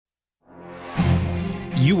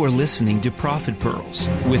You are listening to Prophet Pearls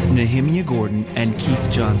with Nehemia Gordon and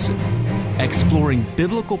Keith Johnson, exploring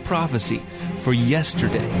biblical prophecy for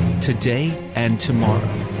yesterday, today, and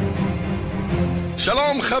tomorrow.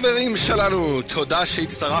 שלום חברים שלנו, תודה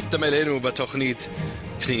שהצטרפתם אלינו בתוכנית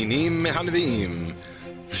פנינים מהנביאים.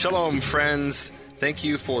 Shalom friends, thank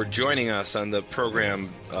you for joining us on the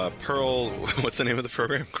program Pearl, what's the name of the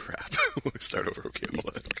program? Crap, we'll start over. Okay,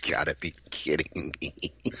 hold on. You gotta be kidding me.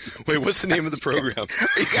 Wait, what's the name of the program?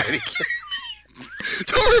 You gotta be kidding.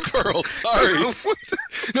 Torah Pearls, sorry.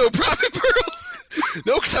 No, Prophet Pearls.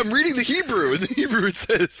 No, because I'm reading the Hebrew. In the Hebrew it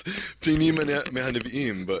says Pninim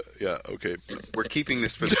Mehanavim, but yeah, okay. We're keeping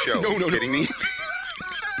this for the show. No. Kidding me?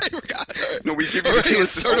 I forgot. Right. No, we give you a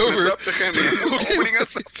chance to start open over. us up. Opening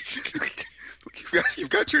us up. You've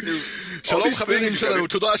got your new... שלום חברים שלנו,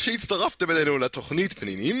 תודה שהצטרפתם אלינו לתוכנית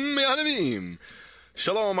פנינים מהנביאים.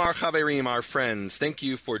 Shalom, our chaverim, our friends. Thank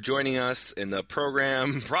you for joining us in the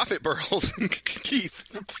program Prophet Pearls. Keith,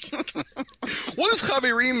 what does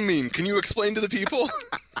chaverim mean? Can you explain to the people?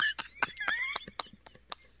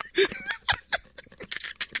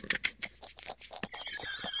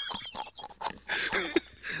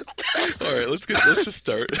 All right, let's just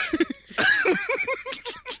start.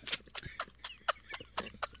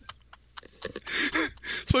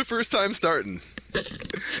 It's my first time starting.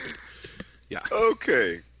 Yeah.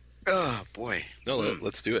 Okay. Oh, boy. No,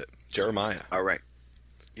 let's do it. Jeremiah. All right.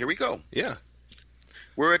 Here we go. Yeah.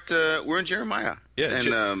 We're in Jeremiah. Yeah.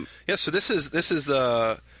 And so this is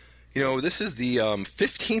the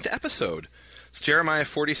 15th episode. It's Jeremiah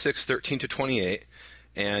 46:13-28,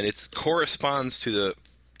 and it corresponds to the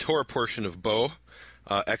Torah portion of Bo,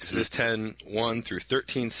 Exodus 10:1 through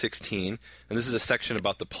 13:16, and this is a section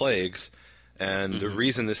about the plagues. And the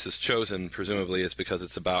reason this is chosen, presumably, is because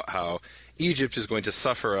it's about how Egypt is going to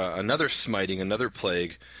suffer another smiting, another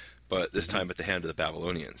plague, but this time at the hand of the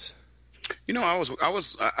Babylonians. You know, I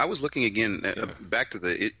was looking again back to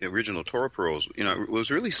the original Torah Pearls. You know, it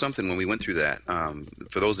was really something when we went through that.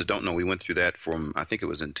 For those that don't know, we went through that from, I think it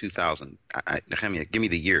was in 2000. Nehemia, give me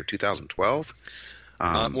the year, 2012.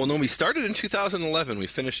 Well, no, we started in 2011. We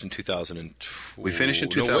finished in 2012. We finished in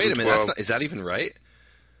 2012. No, wait a minute. Is that even right?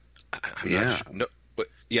 I'm not sure. No,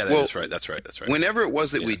 that's right. That's right. Whenever it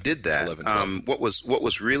was that we did that, 11, what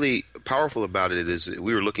was really powerful about it is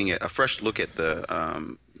we were looking at a fresh look at the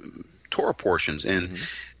Torah portions, and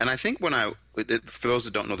I think for those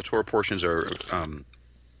that don't know, the Torah portions are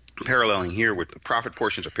paralleling here with the prophet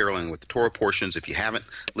portions are paralleling with the Torah portions. If you haven't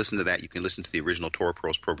listened to that, you can listen to the original Torah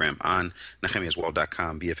Pearls program on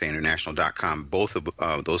nehemiaswell.com, bfainternational.com. Both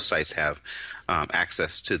of those sites have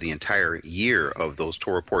access to the entire year of those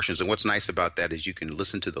Torah portions. And what's nice about that is you can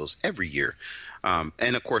listen to those every year.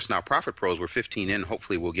 And of course, now Prophet Pearls, we're 15 in.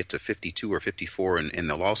 Hopefully we'll get to 52 or 54, and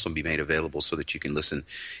they'll also be made available so that you can listen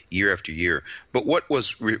year after year. But what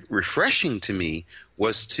was refreshing to me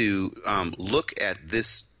was to look at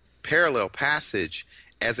this parallel passage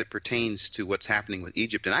as it pertains to what's happening with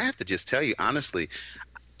Egypt. And I have to just tell you, honestly,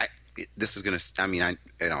 I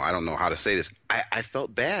don't know how to say this. I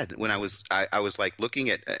felt bad when I was like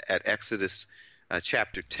looking at Exodus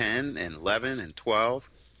chapter 10 and 11 and 12,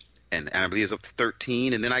 and I believe it's up to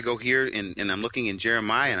 13. And then I go here and I'm looking in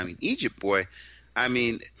Jeremiah, and I mean, Egypt, boy, I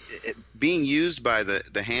mean, being used by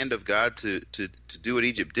the hand of God to do what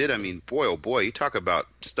Egypt did. I mean, boy, oh boy, you talk about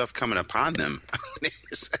stuff coming upon them.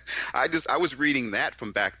 I was reading that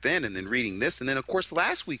from back then, and then reading this, and then of course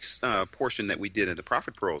last week's portion that we did in the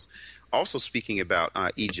Prophet Pearls, also speaking about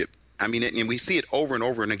Egypt. I mean, and we see it over and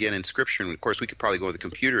over and again in Scripture. And of course, we could probably go to the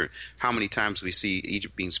computer how many times we see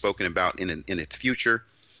Egypt being spoken about in its future.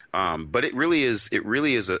 But it really is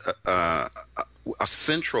a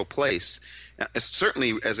central place.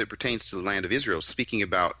 Certainly as it pertains to the land of Israel, speaking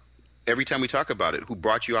about every time we talk about it, who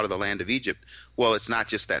brought you out of the land of Egypt? Well, it's not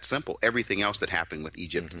just that simple. Everything else that happened with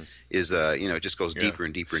Egypt is, it just goes deeper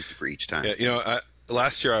and deeper and deeper each time. Yeah,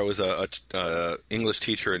 last year I was a English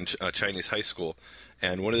teacher in Chinese high school,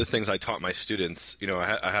 and one of the things I taught my students,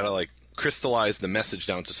 I had to crystallize the message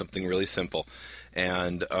down to something really simple.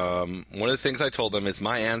 And one of the things I told them is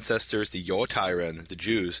my ancestors, the Yotiren, the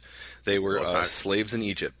Jews, they were slaves in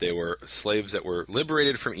Egypt. They were slaves that were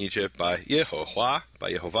liberated from Egypt by Yehovah,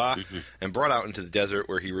 and brought out into the desert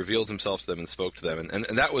where he revealed himself to them and spoke to them.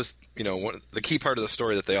 And that was, the key part of the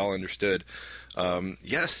story that they all understood.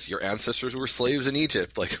 Yes, your ancestors were slaves in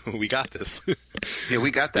Egypt. We got this. Yeah,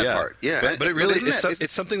 we got that part. Yeah, but it really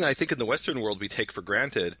it's something that I think in the Western world we take for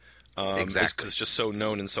granted. Exactly, because it's just so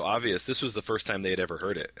known and so obvious. This was the first time they had ever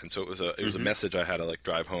heard it, and so it was a message I had to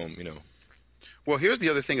drive home. Well, here's the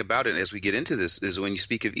other thing about it as we get into this is when you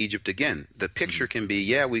speak of Egypt again, the picture can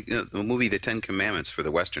be, the movie The Ten Commandments for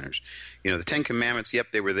the Westerners. The Ten Commandments, yep,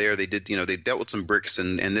 they were there. They did, they dealt with some bricks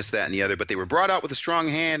and this, that, and the other, but they were brought out with a strong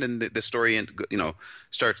hand, and the story,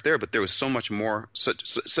 starts there. But there was so much more,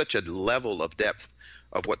 such a level of depth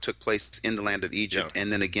of what took place in the land of Egypt,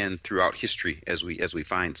 and then again throughout history as we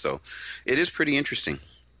find. So it is pretty interesting.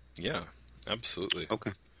 Yeah, absolutely.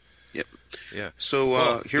 Okay. Yep. Yeah.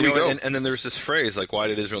 So here we go. And then there's this phrase, like, why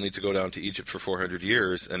did Israel need to go down to Egypt for 400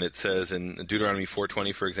 years? And it says in Deuteronomy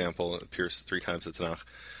 4:20, for example, it appears 3 times in Tanakh.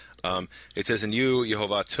 It says, "And you,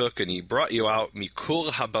 Yehovah, took, and he brought you out,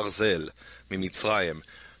 mikur habarzel, mimitzrayim,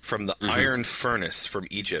 from the iron furnace from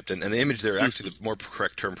Egypt." And the image there, actually, the more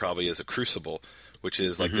correct term probably is a crucible, which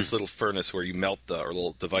is like this little furnace where you melt or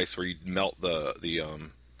little device where you melt the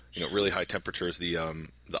really high temperatures, the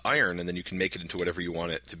iron, and then you can make it into whatever you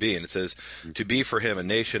want it to be. And it says, to be for him a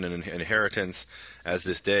nation and an inheritance as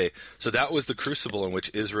this day. So that was the crucible in which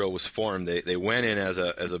Israel was formed. They went in as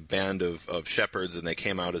a band of shepherds, and they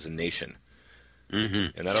came out as a nation.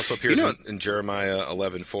 And that also appears in Jeremiah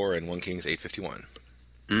 11:4 and 1 Kings 8:51.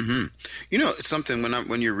 It's something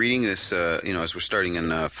when you're reading this, as we're starting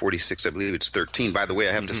in 46, I believe it's 13. By the way,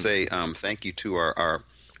 I have to say thank you to our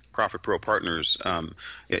Prophet Pro partners.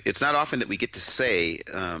 It's not often that we get to say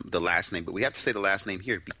the last name, but we have to say the last name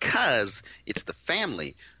here because it's the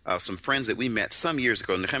family of some friends that we met some years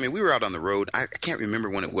ago. Nehemia, we were out on the road. I can't remember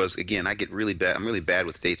when it was. Again, I'm really bad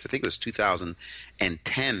with dates. I think it was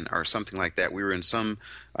 2010 or something like that. We were in some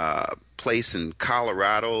place in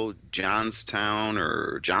Colorado, Johnstown,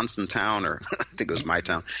 or I think it was my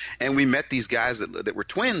town. And we met these guys that were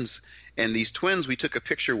twins. And these twins, we took a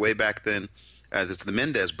picture way back then. It's the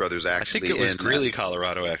Mendez brothers, actually. I think it was Greeley,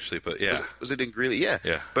 Colorado, actually, but yeah. Was it in Greeley?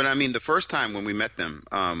 Yeah. But I mean, the first time when we met them,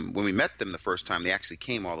 the first time, they actually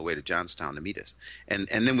came all the way to Johnstown to meet us. And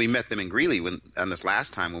then we met them in Greeley on this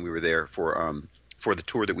last time when we were there for the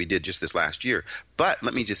tour that we did just this last year. But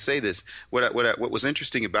let me just say this: what was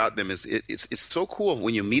interesting about them is it's so cool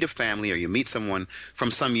when you meet a family or you meet someone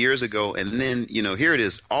from some years ago, and then here it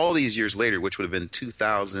is all these years later, which would have been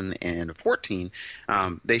 2014.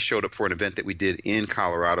 They showed up for an event that we did in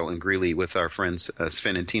Colorado in Greeley with our friends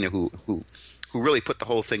Sven and Tina, who really put the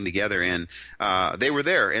whole thing together, and they were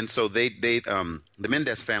there, and so the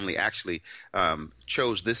Mendez family actually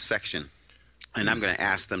chose this section. And I'm going to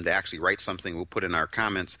ask them to actually write something we'll put in our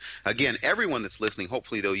comments. Again, everyone that's listening,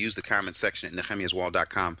 hopefully they'll use the comment section at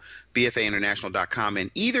nehemiaswall.com, bfainternational.com.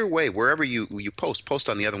 And either way, wherever you post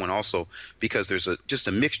on the other one also, because there's just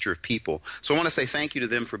a mixture of people. So I want to say thank you to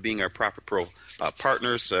them for being our Prophet Pro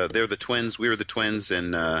partners. They're the twins. We were the twins.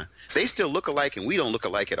 And they still look alike, and we don't look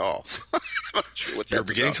alike at all. So I'm not sure what You're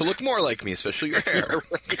beginning to look more like me, especially your hair.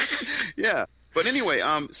 Yeah. But anyway,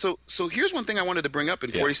 so here's one thing I wanted to bring up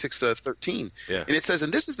in 46:13. And it says,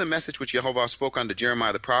 "And this is the message which Yehovah spoke unto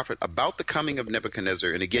Jeremiah the prophet about the coming of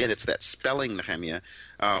Nebuchadnezzar." And again, it's that spelling, Nehemia,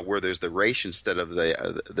 where there's the resh instead of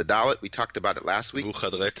the dalet. We talked about it last week.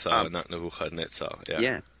 Nebuchadnezzar, not Nebuchadnezzar.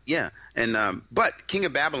 Yeah. And but King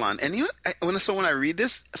of Babylon. And when I read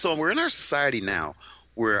this, so we're in our society now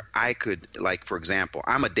where I could, like, for example,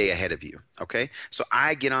 I'm a day ahead of you, okay? So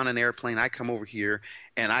I get on an airplane, I come over here,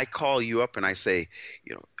 and I call you up and I say,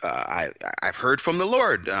 I've heard from the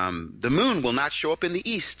Lord, the moon will not show up in the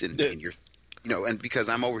east, and you're, and because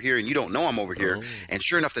I'm over here and you don't know I'm over here, and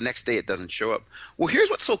sure enough, the next day it doesn't show up. Well, here's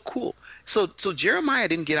what's so cool. So Jeremiah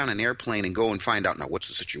didn't get on an airplane and go and find out, now, what's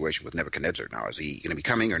the situation with Nebuchadnezzar? Now, is he going to be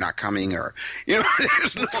coming or not coming? Or,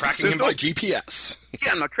 tracking him by GPS.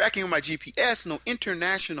 Yeah, I'm not tracking him by GPS, no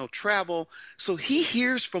international travel. So he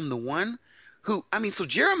hears from the one who, so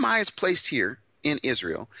Jeremiah is placed here in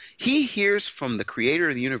Israel. He hears from the creator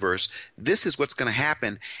of the universe, this is what's going to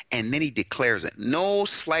happen, and then he declares it. No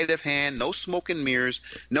sleight of hand, no smoke and mirrors.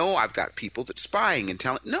 No, I've got people that's spying and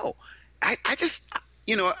telling. No, I just,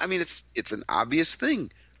 it's an obvious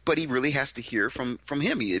thing, but he really has to hear from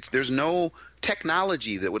him. There's no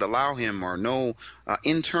technology that would allow him, or no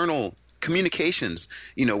internal communications,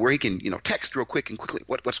 where he can, text real quick and quickly,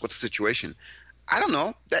 what's the situation? I don't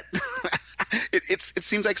know. That it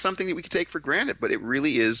seems like something that we could take for granted, but it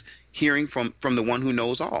really is hearing from the one who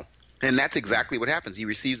knows all. And that's exactly what happens. He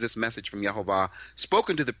receives this message from Yehovah,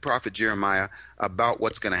 spoken to the prophet Jeremiah about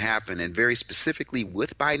what's going to happen, and very specifically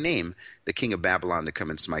with by name the king of Babylon to come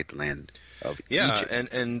and smite the land of Egypt.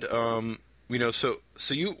 And so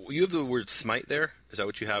you have the word smite there. Is that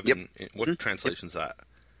what you have? Yep. In what translation is that?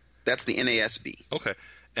 That's the NASB. Okay.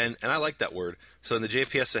 And I like that word. So in the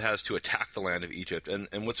JPS it has to attack the land of Egypt. And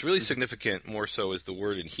what's really significant more so is the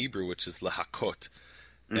word in Hebrew, which is lahakot.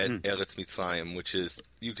 et Eretz Mitzrayim, which is,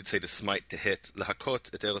 you could say, to smite, to hit,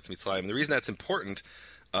 lahakot et Eretz Mitzrayim. The reason that's important,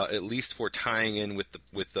 at least for tying in with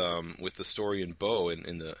the story in Bo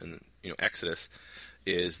in Exodus,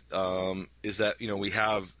 is that we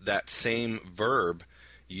have that same verb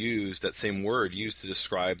used, that same word used to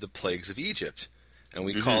describe the plagues of Egypt, and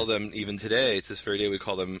we call them, even today, it's this very day, we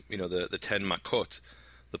call them the 10 makot,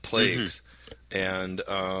 the plagues, and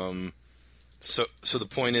so the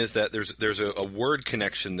point is that there's a word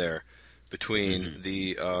connection there between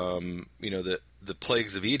the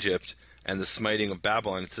plagues of Egypt and the smiting of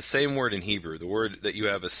Babylon. It's the same word in Hebrew. The word that you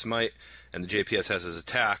have as smite, and the JPS has as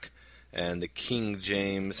attack, and the King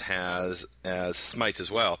James has as smite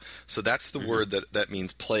as well. So that's the word that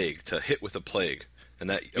means plague, to hit with a plague, and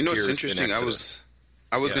that appears it's interesting. in Exodus.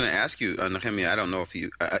 I was going to ask you, Nehemia. I don't know if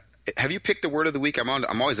you have you picked a word of the week. I'm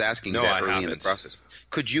always asking No, that I early haven't. in the process.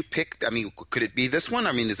 Could you pick? I mean, could it be this one?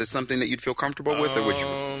 I mean, is this something that you'd feel comfortable with, or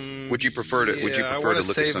would you prefer to? Would you I prefer want to to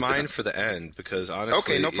look save at something mine else? for the end, because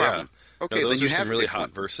honestly, Okay, no problem. Okay, no, those then you are some have really picked hot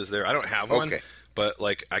one. verses there. I don't have one, Okay. but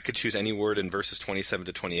I could choose any word in verses 27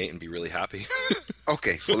 to 28 and be really happy.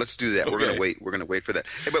 Okay, well, let's do that. We're Okay. going to wait. We're going to wait for that.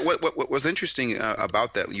 Hey, but what was interesting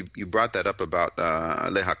about that? You brought that up about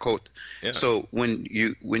lehakot. Yeah. So when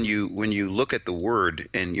you look at the word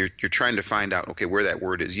and you're trying to find out, okay, where that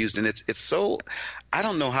word is used, and it's so, I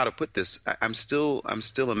don't know how to put this. I'm still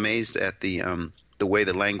amazed at the way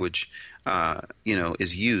the language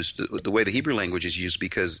is used, the way the Hebrew language is used,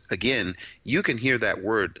 because again, you can hear that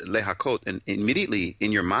word lehakot, and immediately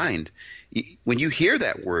in your mind, when you hear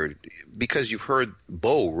that word, because you've heard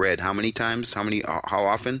Bo read how many times, how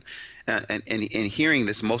often, and hearing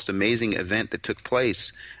this most amazing event that took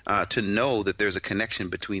place, to know that there's a connection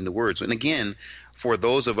between the words. And again, for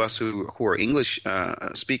those of us who are English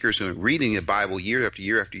speakers who are reading the Bible year after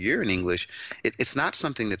year after year in English, it's not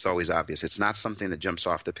something that's always obvious. It's not something that jumps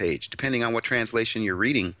off the page. Depending on what translation you're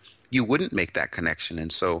reading, you wouldn't make that connection.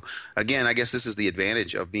 And so, again, I guess this is the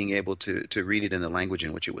advantage of being able to read it in the language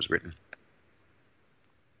in which it was written.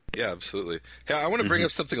 Yeah, absolutely. Yeah, I want to bring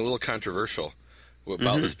up something a little controversial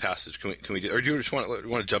about this passage. Can we do, or do you just want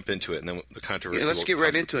to jump into it, and then the controversy? Yeah, let's get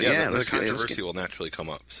right into it. Yeah, the let's controversy will naturally come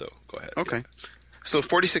up. So go ahead. Okay. Yeah. So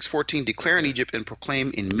 46:14, declare in Egypt and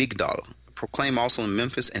proclaim in Migdol. Proclaim also in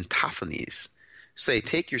Memphis and Taphanes. Say,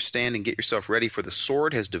 take your stand and get yourself ready, for the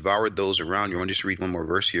sword has devoured those around you. I want to just read one more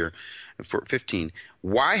verse here. For 15,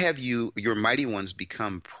 why have your mighty ones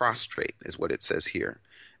become prostrate, is what it says here.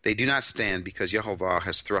 They do not stand because Yehovah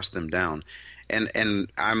has thrust them down. And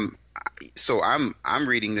I'm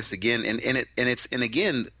reading this again, and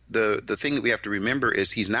again, the thing that we have to remember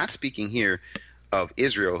is he's not speaking here of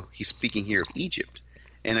Israel, he's speaking here of Egypt.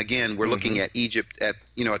 And again, we're looking at Egypt at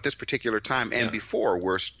this particular time and before,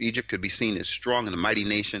 where Egypt could be seen as strong and a mighty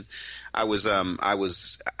nation. I was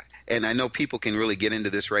and I know people can really get into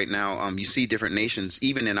this right now. You see different nations,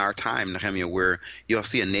 even in our time, Nehemia, where you'll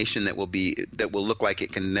see a nation that will look like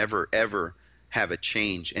it can never ever have a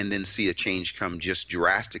change, and then see a change come just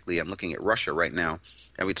drastically. I'm looking at Russia right now,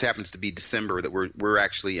 and it happens to be December that we're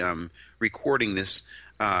actually recording this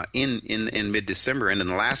in mid-December. And in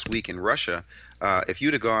the last week in Russia, if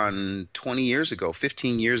you'd have gone 20 years ago,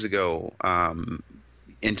 15 years ago,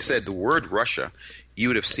 and said the word Russia, you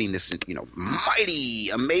would have seen this, mighty,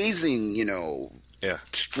 amazing,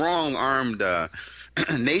 strong-armed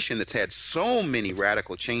nation that's had so many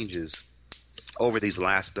radical changes over these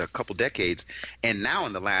last couple decades. And now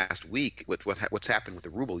in the last week, with what's happened with the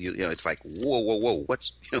ruble, it's like, whoa,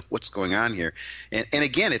 what's going on here? And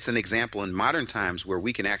again, it's an example in modern times where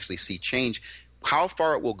we can actually see change. How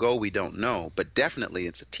far it will go, we don't know, but definitely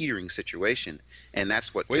it's a teetering situation, and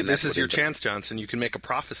that's what. Wait, this is your chance, Johnson. You can make a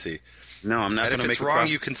prophecy. No, I'm not going to make. And if it's wrong,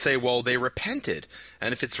 you can say, "Well, they repented,"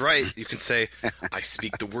 and if it's right, you can say, "I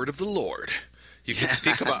speak the word of the Lord." You can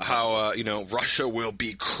speak about how Russia will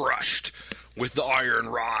be crushed with the iron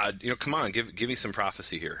rod. Come on, give me some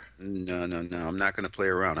prophecy here. No. I'm not going to play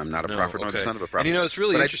around. I'm not a prophet, nor the son of a prophet. And it's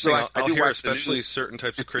really interesting. I'll hear watch especially certain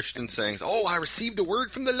types of Christians saying, "Oh, I received a word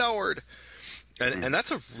from the Lord." And that's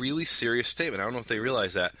a really serious statement. I don't know if they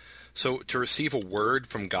realize that. So to receive a word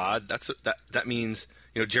from God, that means,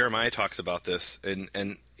 Jeremiah talks about this, and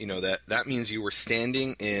that means you were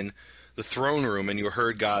standing in the throne room and you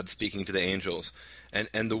heard God speaking to the angels.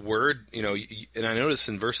 And the word, and I noticed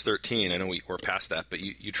in verse 13, I know we're past that, but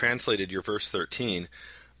you translated your verse 13,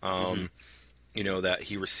 that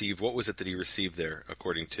he received. What was it that he received there,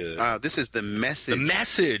 according to? This is the message. The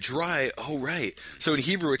message, right? Oh, right. So in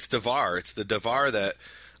Hebrew, it's davar. It's the davar that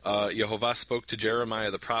Yehovah spoke to Jeremiah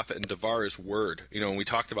the prophet, and davar is word. And we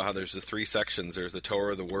talked about how there's the three sections. There's the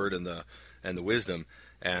Torah, the word, and the wisdom.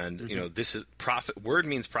 And, this is word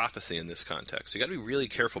means prophecy in this context. So you got to be really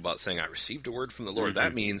careful about saying, I received a word from the Lord.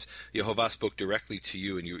 That means Yehovah spoke directly to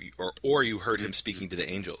you, and or you heard him speaking to the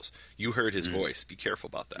angels. You heard his voice. Be careful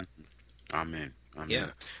about that. Amen. Amen. Yeah.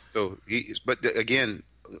 So, but again,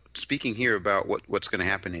 speaking here about what's going to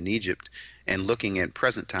happen in Egypt and looking at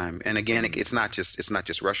present time, and again, it's not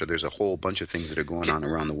just Russia. There's a whole bunch of things that are going on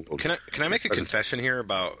around the world. Can I make a confession here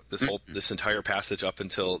about this entire passage up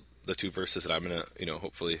until the two verses that I'm going to,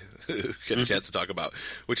 hopefully get a chance to talk about,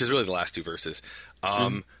 which is really the last two verses.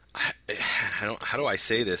 How do I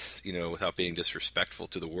say this, without being disrespectful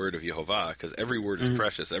to the word of Yehovah? Because every word is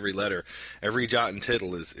precious, every letter, every jot and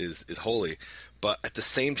tittle is holy. But at the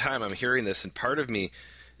same time, I'm hearing this, and part of me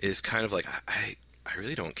is kind of like, I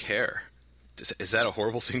really don't care. Is that a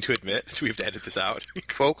horrible thing to admit? Do we have to edit this out?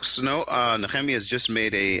 Folks, no, Nehemia has just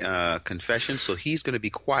made a confession, so he's going to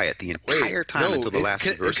be quiet the entire time until the last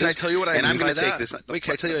verses. Can I tell you what I mean by that? Wait,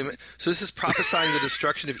 can I tell you what I mean? So this is prophesying the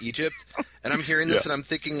destruction of Egypt, and I'm hearing this and I'm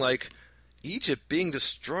thinking like, Egypt being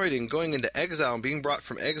destroyed and going into exile and being brought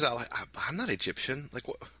from exile. I'm not Egyptian. Like,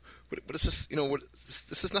 what is this?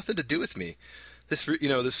 This has nothing to do with me.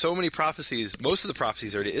 There's so many prophecies. Most of the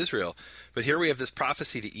prophecies are to Israel, but here we have this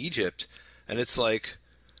prophecy to Egypt. And it's like,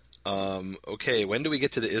 okay, when do we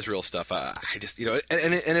get to the Israel stuff? I just, and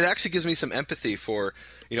it actually gives me some empathy for,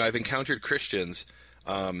 I've encountered Christians,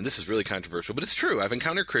 this is really controversial, but it's true. I've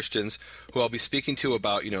encountered Christians who I'll be speaking to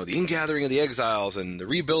about, the ingathering of the exiles and the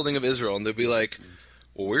rebuilding of Israel. And they'll be like,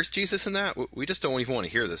 well, where's Jesus in that? We just don't even want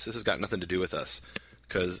to hear this. This has got nothing to do with us.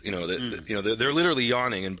 Because they're literally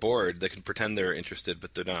yawning and bored. They can pretend they're interested,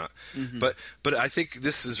 but they're not. But I think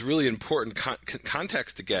this is really important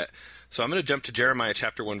context to get. So I'm going to jump to Jeremiah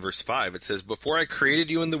chapter 1, verse 5. It says, "Before I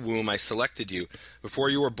created you in the womb, I selected you. Before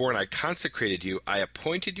you were born, I consecrated you. I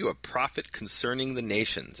appointed you a prophet concerning the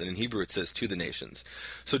nations." And in Hebrew, it says to the nations.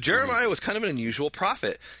 So Jeremiah was kind of an unusual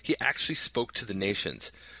prophet. He actually spoke to the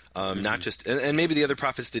nations. Not just, and maybe the other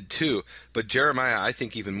prophets did too, but Jeremiah, I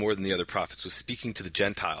think even more than the other prophets, was speaking to the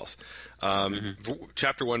Gentiles.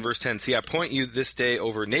 Chapter 1, verse 10, "See, I appoint you this day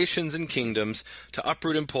over nations and kingdoms to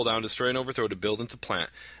uproot and pull down, destroy and overthrow, to build and to plant."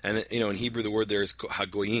 And, in Hebrew, the word there is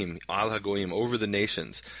hagoyim, al hagoyim, over the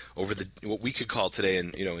nations, over what we could call today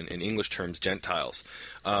in English terms, Gentiles.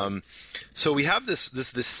 So we have this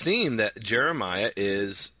theme that Jeremiah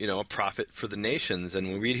is, a prophet for the nations.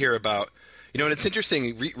 And we read here about, and it's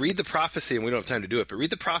interesting. Read the prophecy, and we don't have time to do it, but read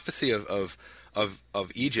the prophecy of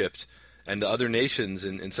Egypt and the other nations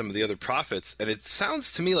and some of the other prophets, and it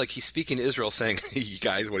sounds to me like he's speaking to Israel, saying, "Hey, you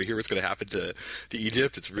guys want to hear what's going to happen to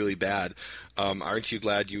Egypt? It's really bad. Aren't you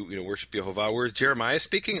glad you worship Yehovah?" Whereas Jeremiah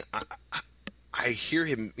speaking, I hear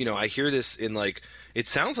him. I hear this in like, it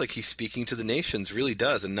sounds like he's speaking to the nations, really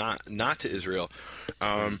does, and not to Israel.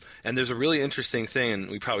 And there's a really interesting thing,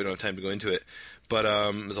 and we probably don't have time to go into it. But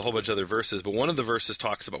there's a whole bunch of other verses. But one of the verses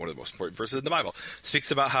talks about, one of the most important verses in the Bible,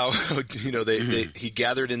 speaks about how he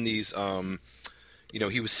gathered in these.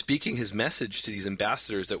 He was speaking his message to these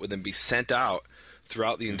ambassadors that would then be sent out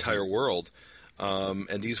throughout the entire world.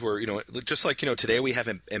 And these were, just like today we have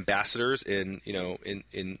ambassadors in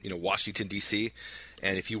Washington D.C.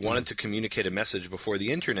 And if you wanted to communicate a message before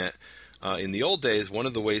the internet. In the old days, one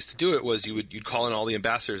of the ways to do it was you'd call in all the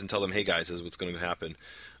ambassadors and tell them, "Hey guys, this is what's going to happen."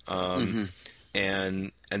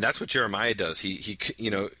 And that's what Jeremiah does. He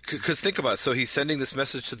because think about it. So he's sending this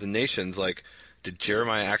message to the nations. Like, did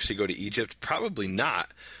Jeremiah actually go to Egypt? Probably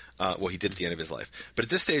not. Well, he did at the end of his life. But at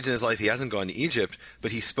this stage in his life, he hasn't gone to Egypt,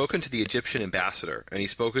 but he's spoken to the Egyptian ambassador, and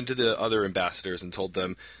he's spoken to the other ambassadors and told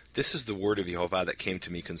them, "This is the word of Yehovah that came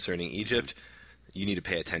to me concerning Egypt. You need to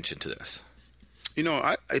pay attention to this."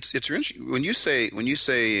 It's interesting when you say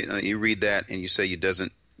you read that and you say you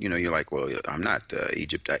doesn't. You're like, well, I'm not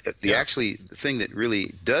Egypt. The thing that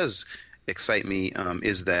really does excite me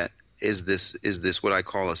is this what I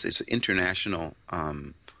call is international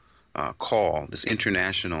call, this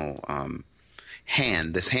international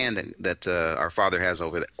hand, that our Father has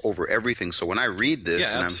over everything. So when I read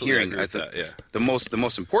this and I'm hearing, the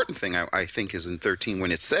most important thing I think is in 13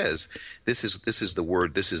 when it says this is the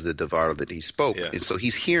word, this is the devar that he spoke, and so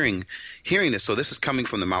he's hearing this. So this is coming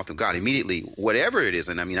from the mouth of God immediately, whatever it is.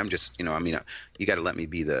 And I mean, I'm just you got to let me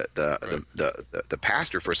be the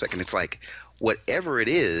pastor for a second. It's like whatever it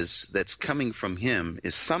is that's coming from him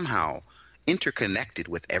is somehow interconnected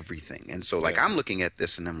with everything. And so I'm looking at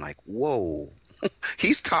this and I'm like, whoa.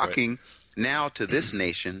 He's talking now to this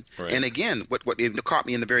nation. Right. And again, what caught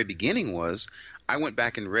me in the very beginning was I went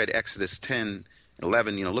back and read Exodus 10,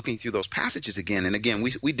 11, looking through those passages again. And again,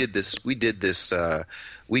 we did this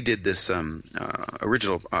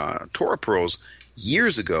original Torah Pearls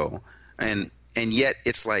years ago. And and yet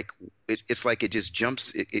it's like it just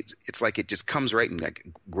jumps. It's like it just comes right and like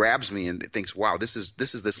grabs me and thinks, wow,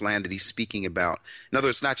 this land that he's speaking about. In other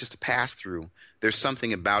words, it's not just a pass through. There's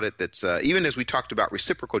something about it that's even as we talked about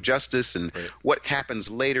reciprocal justice and Right. what happens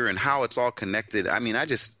later and how it's all connected. I mean, I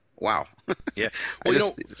just wow. Yeah. I Well,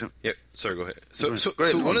 just, yeah. Sorry, go ahead. So, so, go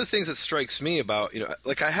ahead. so one of the things that strikes me about,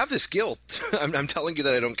 like I have this guilt. I'm telling you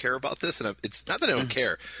that I don't care about this, and it's not that I don't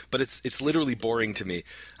care, but it's literally boring to me.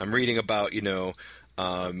 I'm reading about,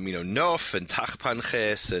 Nof and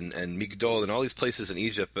Tachpanches and Migdol and all these places in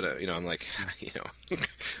Egypt, but I'm like,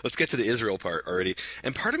 let's get to the Israel part already.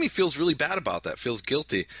 And part of me feels really bad about that, feels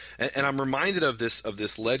guilty, and I'm reminded of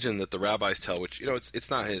this legend that the rabbis tell, which it's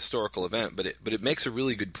not a historical event, but it makes a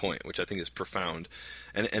really good point, which I think is profound,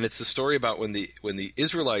 and it's the story about when the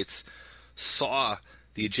Israelites saw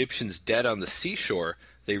the Egyptians dead on the seashore,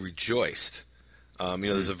 they rejoiced.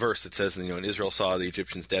 There's a verse that says, and Israel saw the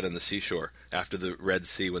Egyptians dead on the seashore after the Red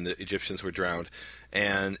Sea when the Egyptians were drowned,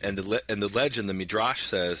 and the legend, the Midrash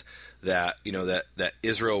says that that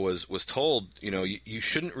Israel was told, you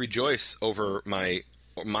shouldn't rejoice over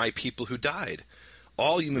my people who died.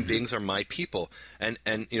 All human beings are my people, and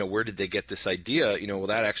where did they get this idea? Well,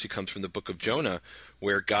 that actually comes from the book of Jonah,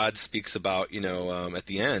 where God speaks about at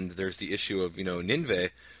the end there's the issue of Nineveh.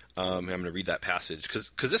 I'm going to read that passage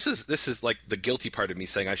because this is like the guilty part of me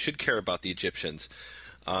saying I should care about the Egyptians.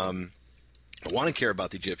 I want to care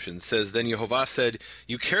about the Egyptians. It says, then Yehovah said,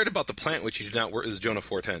 you cared about the plant which you did not work. This is Jonah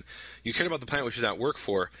 4:10. You cared about the plant which you did not work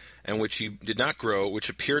for, and which you did not grow, which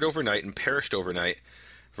appeared overnight and perished overnight.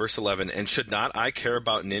 Verse 11. And should not I care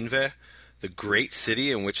about Nineveh, the great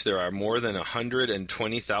city in which there are more than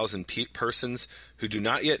 120,000 persons who do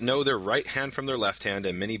not yet know their right hand from their left hand,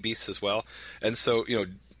 and many beasts as well? And so,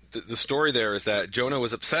 the story there is that Jonah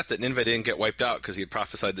was upset that Nineveh didn't get wiped out because he had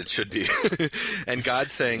prophesied that it should be. And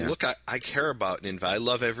God's saying, look, I care about Nineveh. I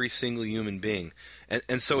love every single human being.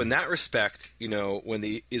 And so in that respect, when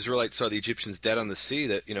the Israelites saw the Egyptians dead on the sea,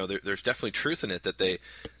 that, there's definitely truth in it, that they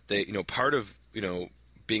part of,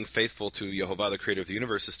 being faithful to Yehovah, the creator of the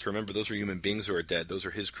universe, is to remember those are human beings who are dead. Those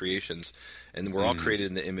are his creations. And we're all created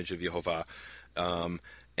in the image of Yehovah.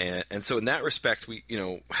 And so in that respect, we,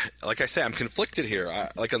 like I say, I'm conflicted here.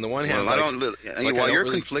 Like on the one hand, while you're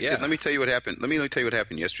conflicted, let me tell you what happened. Let me tell you what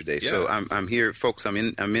happened yesterday. Yeah. So I'm here, folks. I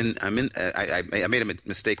made a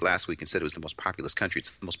mistake last week and said it was the most populous country. It's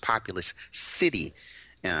the most populous city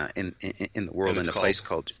in the world, in a place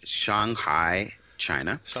called Shanghai,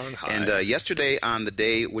 China. Shanghai. And yesterday, on the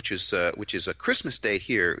day which is a Christmas day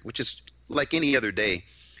here, which is like any other day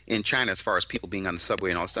in China as far as people being on the subway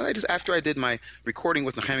and all that stuff. After I did my recording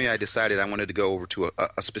with Nehemia, I decided I wanted to go over to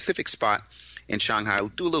a specific spot in Shanghai,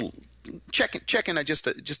 do a little check in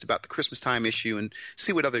just about the Christmas time issue and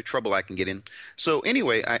see what other trouble I can get in. So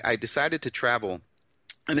anyway, I decided to travel,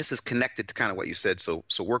 and this is connected to kind of what you said, so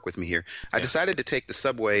work with me here. I decided to take the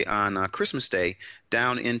subway on Christmas Day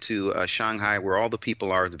down into Shanghai, where all the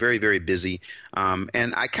people are very, very busy.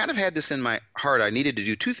 And I kind of had this in my heart. I needed to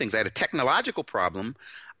do two things. I had a technological problem.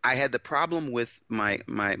 I had the problem with my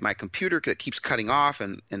computer that keeps cutting off,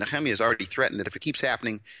 and Nehemia has already threatened that if it keeps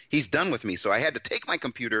happening, he's done with me. So I had to take my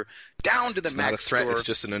computer down to the Mac store. It's not a threat, it's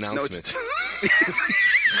just an announcement.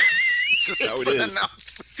 It's just how it is.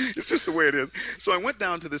 It's just the way it is. So I went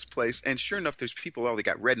down to this place, and sure enough, there's people. They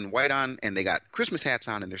got red and white on, and they got Christmas hats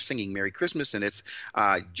on, and they're singing Merry Christmas, and it's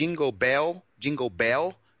Jingle Bell, Jingle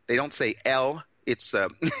Bell. They don't say L. It's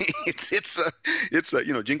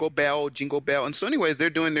Jingle Bell, Jingle Bell. And so anyway, they're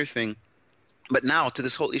doing their thing. But now to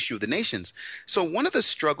this whole issue of the nations. So one of the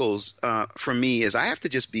struggles for me is, I have to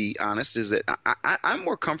just be honest, is that I'm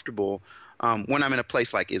more comfortable when I'm in a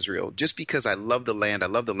place like Israel, just because I love the land, I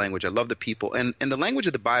love the language, I love the people. And the language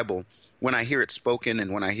of the Bible, when I hear it spoken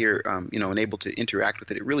and when I hear, and able to interact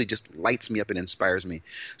with it, it really just lights me up and inspires me.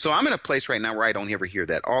 So I'm in a place right now where I don't ever hear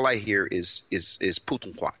that. All I hear is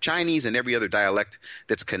Putonghua, Chinese, and every other dialect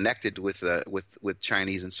that's connected with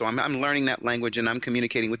Chinese. And so I'm learning that language, and I'm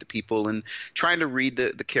communicating with the people and trying to read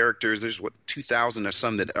the characters. There's 2,000 or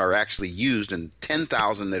some that are actually used, and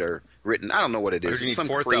 10,000 that are written. I don't know what it is. You need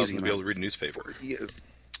 4,000 to be able to read a newspaper.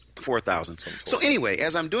 4,000. So anyway,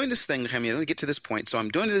 as I'm doing this thing, let me get to this point. So I'm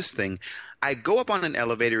doing this thing. I go up on an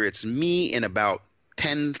elevator. It's me and about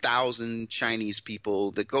 10,000 Chinese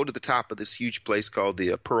people that go to the top of this huge place called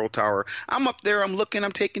the Pearl Tower. I'm up there. I'm looking.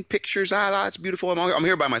 I'm taking pictures. It's beautiful. I'm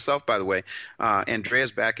here by myself, by the way.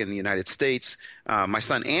 Andrea's back in the United States. My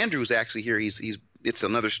son Andrew's actually here. It's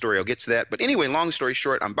another story. I'll get to that. But anyway, long story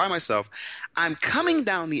short, I'm by myself. I'm coming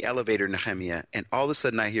down the elevator, Nehemia, and all of a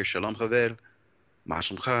sudden I hear Shalom Chaver, Ma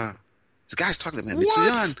Shalomcha, This guy's talking to me.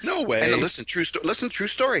 What? No way. And listen, true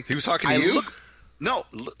story. He was talking to you?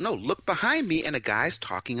 Look behind me, and a guy's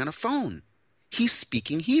talking on a phone. He's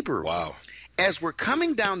speaking Hebrew. Wow. As we're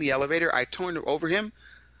coming down the elevator, I turn over him.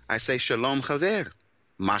 I say, Shalom Chaver,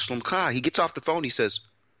 Ma Shlomcha. He gets off the phone. He says,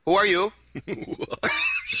 who are you? He's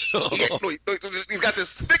got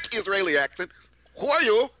this thick Israeli accent. Who are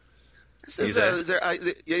you? I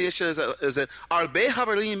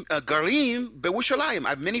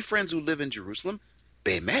have many friends who live in Jerusalem.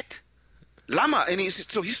 Be'emet? Lama. And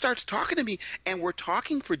so he starts talking to me, and we're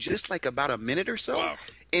talking for just like about a minute or so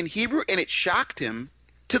in Hebrew, and it shocked him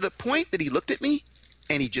to the point that he looked at me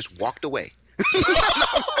and he just walked away.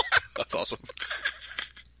 That's awesome.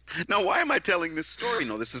 Now, why am I telling this story?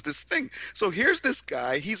 No, this is this thing. So here's this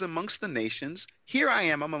guy. He's amongst the nations. Here I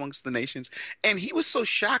am. I'm amongst the nations. And he was so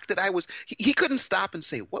shocked that he couldn't stop and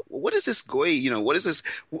say, what is this goy? What is this?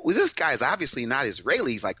 This guy is obviously not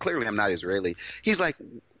Israeli. He's like, clearly I'm not Israeli. He's like,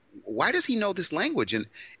 why does he know this language? And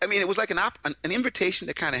I mean, it was like an invitation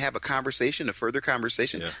to kind of have a conversation, a further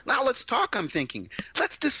conversation. Yeah. Now let's talk. I'm thinking,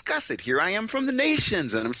 let's discuss it. Here I am from the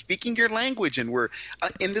nations, and I'm speaking your language, and we're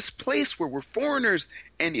in this place where we're foreigners.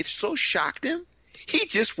 And it so shocked him, he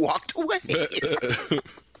just walked away. And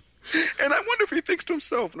I wonder if he thinks to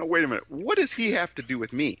himself, no, wait a minute, what does he have to do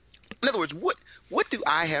with me? In other words, what do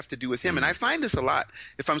I have to do with him? And I find this a lot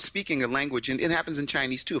if I'm speaking a language, and it happens in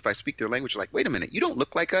Chinese too. If I speak their language, like, wait a minute, you don't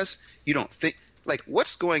look like us. You don't think like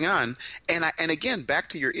what's going on? And again, back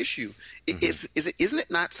to your issue, isn't it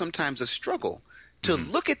not sometimes a struggle to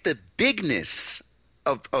look at the bigness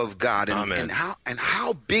of God and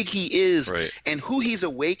how big he is, right, and who he's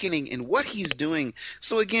awakening and what he's doing.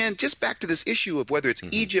 So again, just back to this issue of whether it's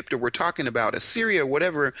Egypt or we're talking about Assyria or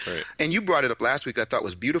whatever, right, and you brought it up last week, I thought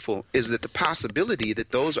was beautiful, is that the possibility that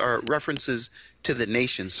those are references to the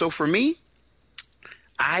nations. So for me,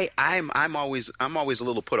 I'm always a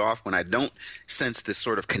little put off when I don't sense this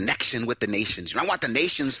sort of connection with the nations. I want the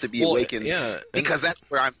nations to be awakened, because that's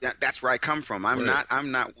where I come from. I'm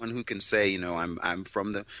not one who can say, I'm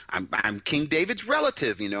King David's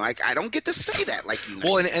relative. I don't get to say that like you.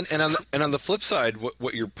 Well, and on the flip side,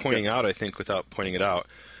 what you're pointing out, I think, without pointing it out.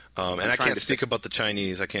 And I can't speak about the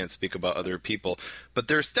Chinese. I can't speak about other people. But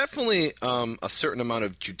there's definitely a certain amount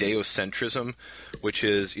of Judeo-centrism, which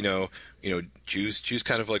is, Jews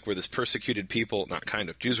kind of like were this persecuted people, not kind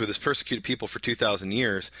of, Jews were this persecuted people for 2,000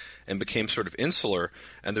 years and became sort of insular.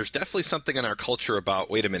 And there's definitely something in our culture about,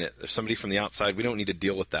 wait a minute, there's somebody from the outside, we don't need to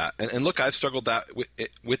deal with that. And look, I've struggled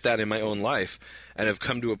with that in my own life and have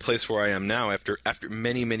come to a place where I am now after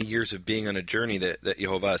many, many years of being on a journey that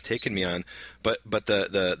Yehovah has taken me on. But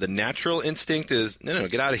the natural instinct is, no,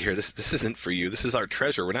 get out of here. This isn't for you. This is our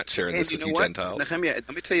treasure. We're not sharing this with you Gentiles. Nehemia,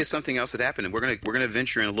 let me tell you something else that happened, and we're gonna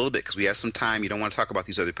venture in a little bit because we have some time. You don't want to talk about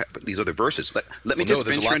these other verses. Let me just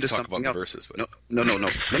venture into something else. Verses, but... No.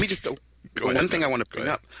 Let me just go. One thing I want to bring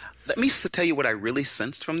up. Let me tell you what I really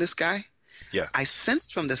sensed from this guy. Yeah. I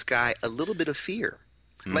sensed from this guy a little bit of fear.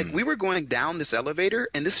 Like we were going down this elevator,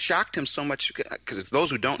 and this shocked him so much because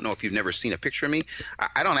those who don't know, if you've never seen a picture of me,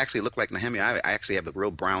 I don't actually look like Nehemia. I actually have a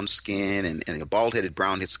real brown skin and a bald-headed,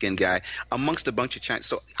 brown-headed skin guy amongst a bunch of Chinese.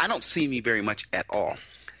 So I don't see me very much at all.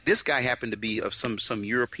 This guy happened to be of some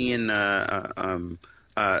European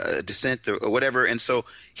descent or whatever, and so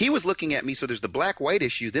he was looking at me. So there's the black-white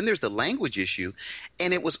issue, then there's the language issue,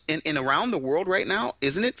 and it was in around the world right now.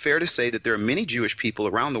 Isn't it fair to say that there are many Jewish people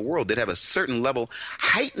around the world that have a certain level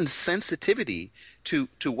heightened sensitivity to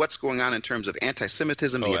what's going on in terms of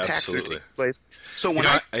anti-Semitism, the attacks that are taking place? So when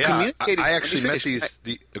I actually met these.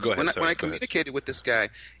 Go ahead. When I communicated with this guy,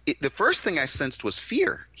 the first thing I sensed was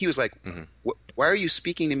fear. He was like, "Why are you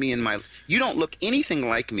speaking to me in my? You don't look anything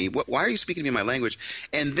like me. Why are you speaking to me in my language?"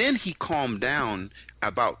 And then he calmed down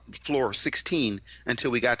about floor 16 until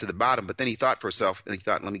we got to the bottom. But then he thought for himself, and he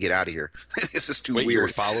thought, "Let me get out of here. This is too weird." You were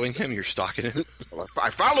following him? You're stalking him? I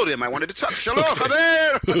followed him. I wanted to talk. Shalom,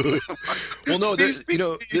 Haver. Well, no, there's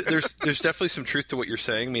definitely some truth to what you're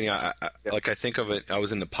saying. Meaning, I think of it. I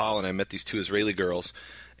was in Nepal and I met these two Israeli girls,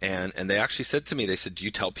 and they actually said to me, they said, "Do you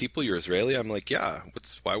tell people you're Israeli?" I'm like, "Yeah.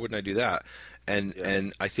 Why wouldn't I do that?"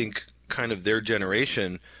 And I think kind of their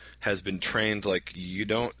generation has been trained like, you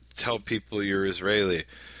don't tell people you're Israeli.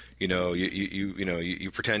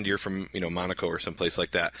 You pretend you're from Monaco or someplace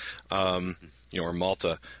like that, or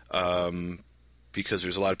Malta, because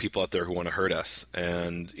there's a lot of people out there who want to hurt us.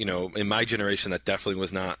 And in my generation, that definitely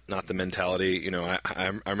was not the mentality.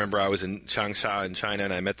 I remember I was in Changsha in China,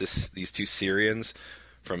 and I met these two Syrians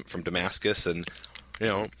from Damascus, and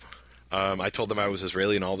I told them I was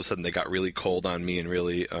Israeli, and all of a sudden they got really cold on me and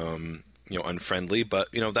really unfriendly. But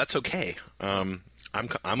that's okay.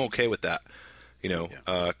 I'm okay with that,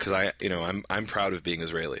 because I'm proud of being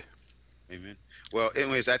Israeli. Amen. Well,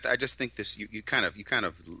 anyways, I just think this. You kind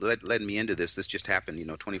of led me into this. This just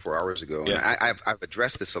happened, 24 hours ago, and Yeah. I've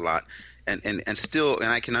addressed this a lot, and still,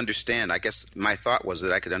 and I can understand. I guess my thought was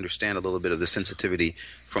that I could understand a little bit of the sensitivity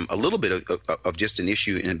from a little bit of just an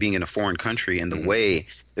issue in being in a foreign country, and the way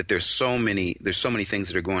that there's so many things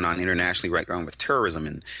that are going on internationally right now with terrorism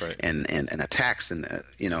and attacks, and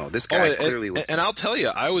this guy clearly was. And I'll tell you,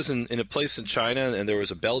 I was in a place in China, and there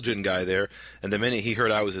was a Belgian guy there, and the minute he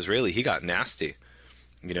heard I was Israeli, he got nasty.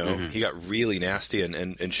 He got really nasty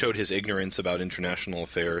and showed his ignorance about international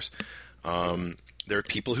affairs. There are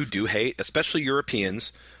people who do hate, especially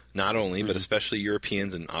Europeans, not only, but especially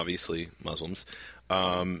Europeans and obviously Muslims,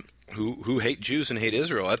 who hate Jews and hate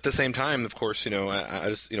Israel. At the same time, of course, I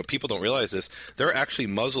just, people don't realize this. There are actually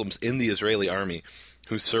Muslims in the Israeli army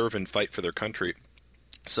who serve and fight for their country.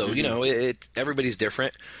 So, everybody's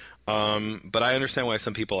different. But I understand why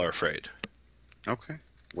some people are afraid. Okay.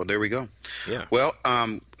 Well, there we go. Yeah. Well,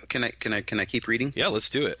 can I keep reading? Yeah, let's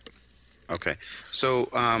do it. Okay. So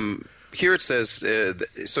here it says.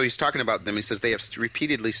 So he's talking about them. He says they have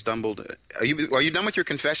repeatedly stumbled. Are you done with your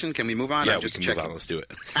confession? Can we move on? Yeah, we can move on. Let's do it.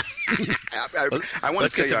 I want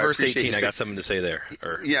Let's to get to verse 18. I got something to say there.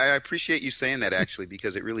 Yeah, I appreciate you saying that actually,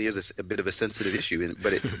 because it really is a bit of a sensitive issue,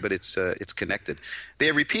 but it's connected. They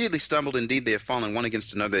have repeatedly stumbled. Indeed, they have fallen one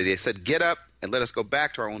against another. They said, "Get up and let us go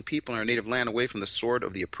back to our own people and our native land, away from the sword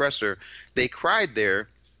of the oppressor." They cried there,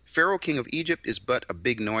 "Pharaoh, king of Egypt, is but a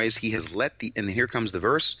big noise. He has let the," and here comes the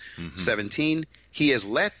verse, 17, "he has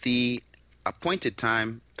let the appointed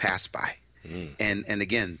time pass by." And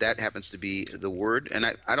again, that happens to be the word. And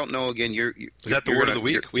I don't know, again, is that the word of the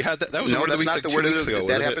week? We had that. That was the word of the week. No, that's not the word of the week.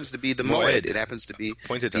 That happens to be the moed. It happens to be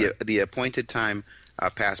the appointed time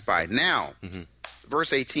pass by. Now,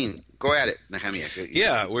 verse 18. Go at it, Nehemia.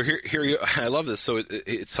 Yeah, we're here. I love this. So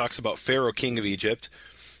it talks about Pharaoh, king of Egypt.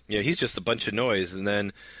 He's just a bunch of noise. And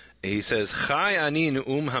then he says, Chai ani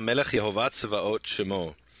ne'um hamelech Yehovah tzvaot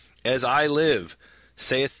shemo. As I live,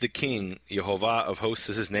 saith the king, Yehovah of hosts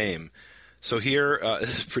is his name. So here,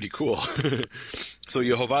 this is pretty cool. So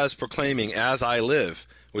Yehovah is proclaiming, as I live,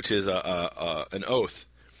 which is an oath.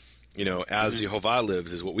 As Yehovah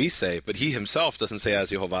lives is what we say, but he himself doesn't say as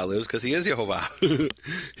Yehovah lives because he is Yehovah.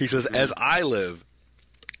 He says, as I live,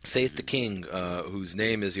 saith the king, whose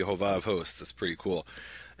name is Yehovah of hosts. That's pretty cool.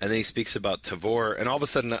 And then he speaks about Tavor, and all of a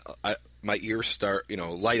sudden my ears start,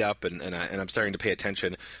 light up, and I'm starting to pay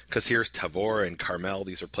attention because here's Tavor and Carmel.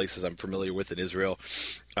 These are places I'm familiar with in Israel.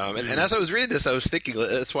 And as I was reading this, I was thinking,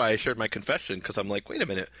 that's why I shared my confession, because I'm like, wait a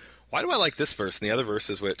minute, why do I like this verse? And the other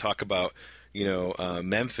verses where it talk about,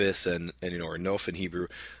 Memphis and or Nof in Hebrew,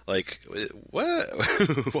 like, what?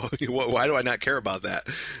 Why do I not care about that?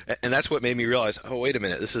 And that's what made me realize, oh, wait a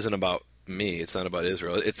minute, this isn't about me. It's not about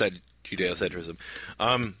Israel. It's that Judeo-centrism.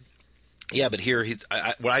 Yeah, but here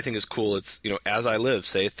what I think is cool. It's as I live,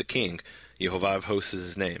 saith the king, Yehovah of hosts is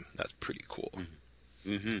his name. That's pretty cool.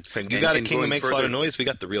 And you got a king who makes a lot of noise. We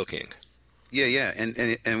got the real king. Yeah,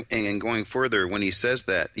 and going further, when he says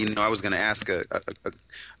that, I was going to ask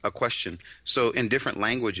a question. So in different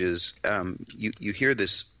languages, you hear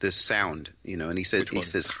this sound, and he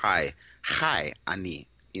says hi ani,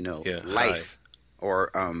 life, hi.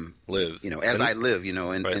 Or live, as I live,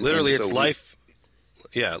 and right. Literally, and so it's life.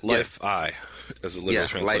 Life I as a literal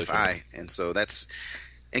translation. Life I, and so that's.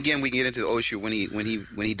 Again, we can get into the issue when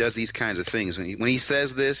he does these kinds of things. When he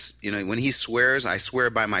says this, when he swears, I swear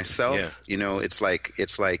by myself. Yeah. It's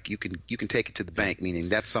like you can take it to the bank. Meaning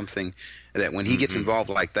that's something that when he gets involved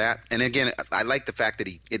like that. And again, I like the fact that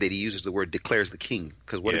he uses the word declares the king,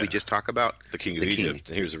 because what did we just talk about? The king of Egypt.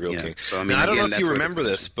 Here's the real king. So now, I don't know if you remember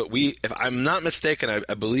this, but if I'm not mistaken,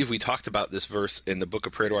 I believe we talked about this verse in the book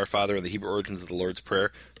of Prayer to Our Father in the Hebrew origins of the Lord's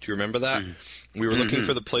Prayer. Do you remember that? We were looking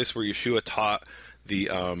for the place where Yeshua taught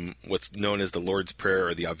the what's known as the Lord's Prayer,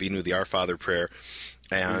 or the Avinu, the Our Father prayer.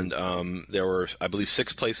 And there were, I believe,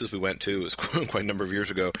 6 places we went to. It was quite a number of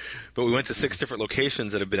years ago. But we went to 6 different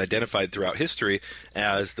locations that have been identified throughout history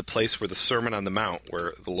as the place where the Sermon on the Mount,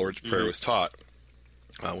 where the Lord's Prayer was taught,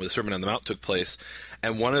 where the Sermon on the Mount took place.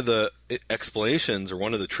 And one of the explanations, or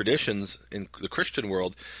one of the traditions in the Christian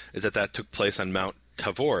world, is that took place on Mount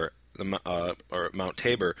Tavor, or Mount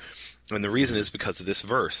Tabor. And the reason is because of this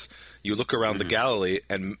verse. You look around the Galilee,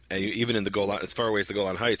 and even in the Golan, as far away as the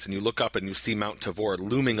Golan Heights, and you look up and you see Mount Tavor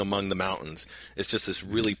looming among the mountains. It's just this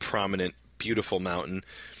really prominent, beautiful mountain.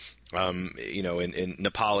 In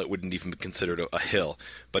Nepal it wouldn't even be considered a hill,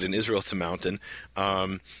 but in Israel it's a mountain.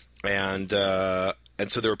 And so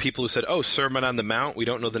there were people who said, "Oh, Sermon on the Mount. We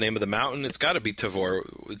don't know the name of the mountain. It's got to be Tavor.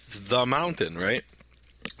 It's the mountain, right?"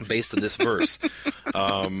 based on this verse.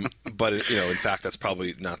 But in fact, that's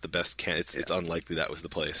probably not the best. It's unlikely that was the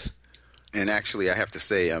place. And actually, I have to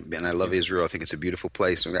say, and I love Israel. I think it's a beautiful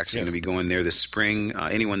place. We're actually going to be going there this spring.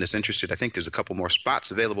 Anyone that's interested, I think there's a couple more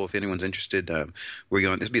spots available if anyone's interested. We're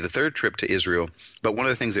going. This will be the third trip to Israel. But one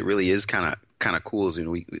of the things that really is kind of cool is,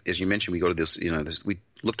 as you mentioned, we go to this. We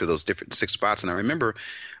looked at those different 6 spots, and I remember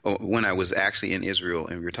when I was actually in Israel,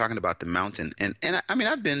 and we were talking about the mountain. And I mean,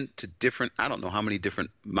 I've been to different. I don't know how many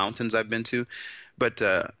different mountains I've been to, but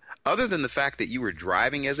other than the fact that you were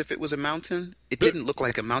driving as if it was a mountain, it didn't look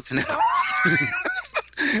like a mountain at all. I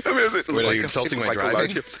mean, Wait, are you insulting my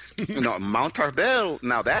driving? No, Mount Arbel.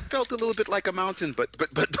 Now that felt a little bit like a mountain, but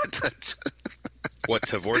What,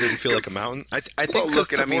 Tavor didn't feel like a mountain? I think well,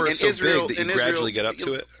 because look, Tavor is so Israel, big that you gradually get up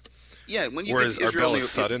to it. Yeah, when you Whereas get to Israel, Arbel is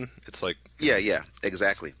sudden. It's like yeah,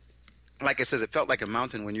 exactly. Like I says, it felt like a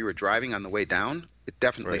mountain when you were driving on the way down. It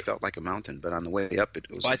definitely felt like a mountain, but on the way up, it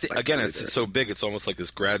was. Well, I think again, it's so big. It's almost like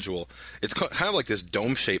this gradual. It's kind of like this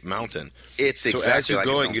dome-shaped mountain. It's exactly so as you're like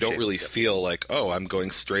going, you don't really feel like, oh, I'm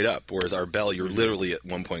going straight up. Whereas Arbel, you're literally at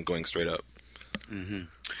one point going straight up. Mm-hmm.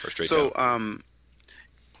 Or straight down.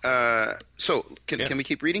 So can we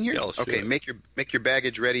keep reading here? Yeah, let's do okay, it. make your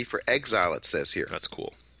baggage ready for exile. It says here. That's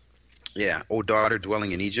cool. Yeah, O daughter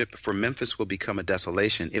dwelling in Egypt, for Memphis will become a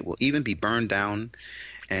desolation. It will even be burned down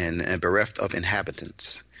and bereft of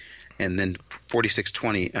inhabitants. And then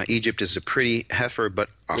 46:20, Egypt is a pretty heifer, but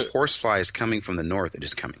a horsefly is coming from the north. It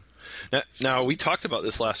is coming. Now we talked about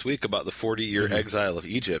this last week about the 40-year exile of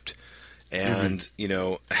Egypt. And,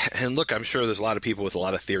 and look, I'm sure there's a lot of people with a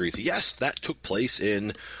lot of theories. Yes, that took place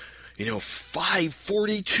in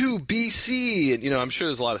 542 BC. And, I'm sure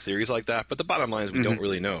there's a lot of theories like that. But the bottom line is we don't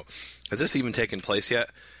really know. Has this even taken place yet?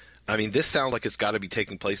 I mean, this sounds like it's got to be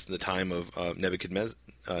taking place in the time of Nebuchadnezzar.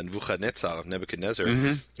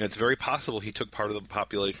 And it's very possible he took part of the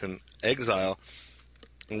population exile,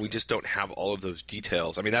 and we just don't have all of those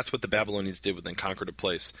details. I mean, that's what the Babylonians did when they conquered a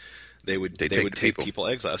place. They would take people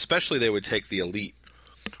exile. Especially they would take the elite,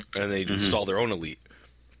 and they'd install their own elite.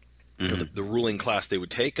 The ruling class they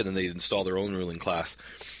would take, and then they'd install their own ruling class.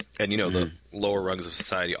 And, the lower rungs of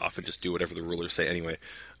society often just do whatever the rulers say anyway,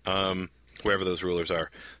 whoever those rulers are.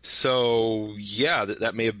 So, yeah,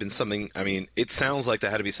 that may have been something. I mean, it sounds like that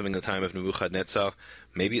had to be something in the time of Nebuchadnezzar.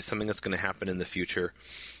 Maybe it's something that's going to happen in the future.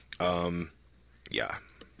 Yeah.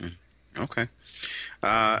 Okay.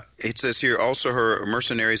 It says here, also her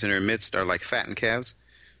mercenaries in her midst are like fattened calves.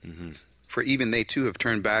 For even they too have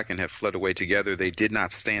turned back and have fled away together. They did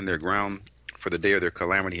not stand their ground, for the day of their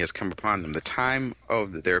calamity has come upon them, the time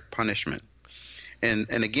of their punishment. And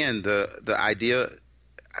again, the idea,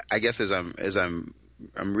 I guess, as I'm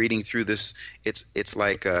reading through this, it's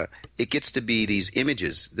like it gets to be these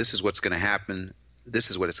images. This is what's going to happen. This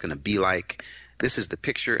is what it's going to be like. This is the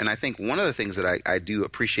picture. And I think one of the things that I do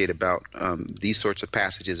appreciate about these sorts of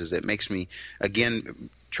passages is it makes me, again,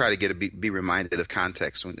 try to be reminded of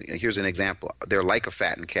context. Here's an example. They're like a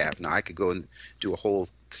fattened calf. Now, I could go and do a whole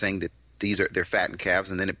thing that they're fattened calves,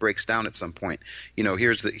 and then it breaks down at some point.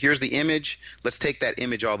 Here's the image. Let's take that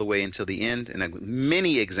image all the way until the end. And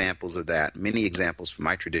many examples of that, many examples from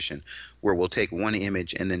my tradition, where we'll take one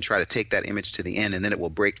image and then try to take that image to the end, and then it will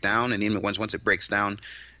break down. And even once it breaks down,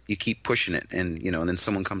 you keep pushing it, and then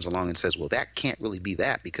someone comes along and says, well, that can't really be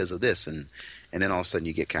that because of this, and then all of a sudden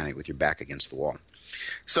you get kind of with your back against the wall.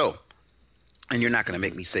 So, and you're not going to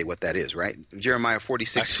make me say what that is, right? Jeremiah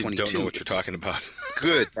 46:22. Actually, don't know what you're talking about.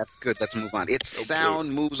 Good. That's good. Let's move on. Its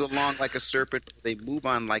sound moves along like a serpent. They move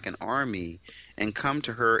on like an army and come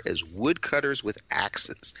to her as woodcutters with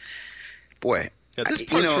axes. Boy. Yeah, this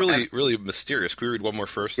part's really mysterious. Can we read one more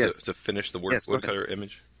first to finish the woodcutter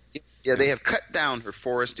image? Yeah, they have cut down her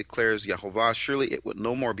forest, declares Yehovah. Surely it would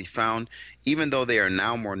no more be found, even though they are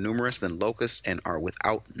now more numerous than locusts and are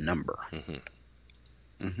without number.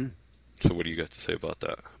 So what do you got to say about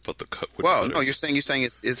that? About the cut? Well, no, you're saying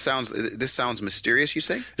this sounds mysterious. You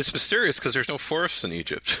say it's mysterious because there's no forests in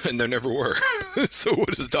Egypt, and there never were. So what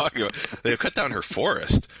is it talking about? They have cut down her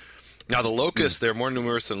forest. Now the locusts, they're more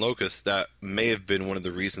numerous than locusts. That may have been one of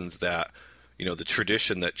the reasons that the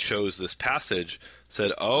tradition that chose this passage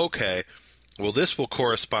said, oh, okay, well, this will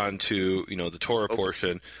correspond to the Torah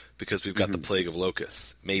portion because we've got the plague of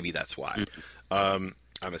locusts. Maybe that's why. I'm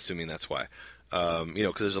assuming that's why.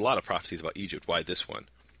 Because there's a lot of prophecies about Egypt. Why this one?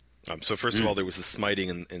 So first of all, there was the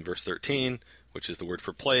smiting in verse 13, which is the word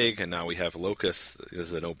for plague, and now we have locusts. This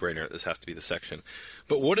is a no-brainer. This has to be the section.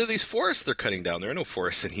 But what are these forests they're cutting down? There are no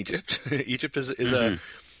forests in Egypt. Egypt is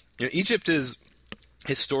Egypt is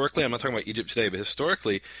historically. I'm not talking about Egypt today, but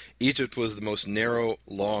historically, Egypt was the most narrow,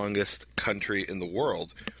 longest country in the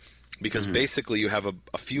world. because basically you have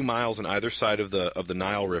a few miles on either side of the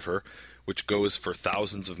Nile River, which goes for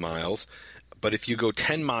thousands of miles. But if you go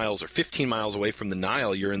 10 miles or 15 miles away from the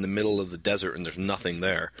Nile, you're in the middle of the desert and there's nothing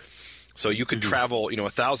there. So you could travel,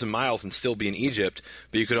 1,000 miles and still be in Egypt,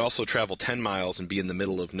 but you could also travel 10 miles and be in the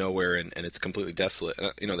middle of nowhere, and it's completely desolate,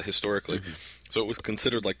 historically. So it was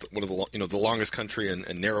considered like one of the, the longest country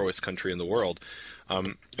and narrowest country in the world.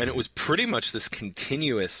 And it was pretty much this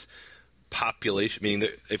continuous population, meaning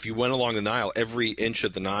that if you went along the Nile, every inch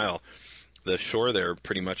of the Nile, the shore there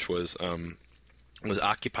pretty much was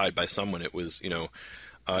occupied by someone. It was,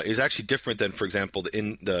 is actually different than, for example,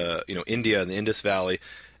 India and the Indus Valley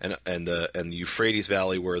and the Euphrates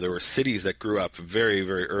Valley, where there were cities that grew up very,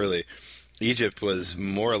 very early. Egypt was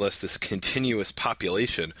more or less this continuous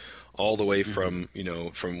population all the way from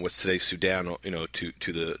from what's today Sudan, to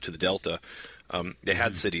the Delta. They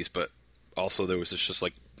had cities, but also there was just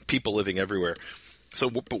like people living everywhere. So,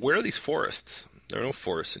 but where are these forests? There are no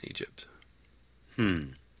forests in Egypt.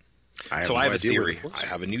 I have a theory. I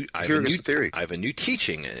have a new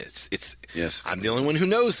teaching, and it's. Yes. I'm the only one who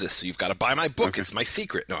knows this, so you've got to buy my book. Okay. It's my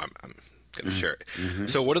secret. No, I'm going to share it.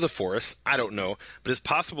 So, what are the forests? I don't know, but it's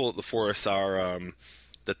possible that the forests are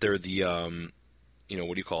that they're the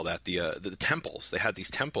what do you call that? The temples. They had these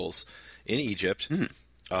temples in Egypt,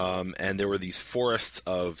 and there were these forests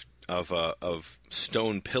of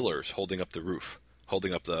stone pillars holding up the roof,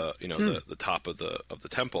 holding up the the top of the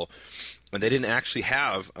temple. And they didn't actually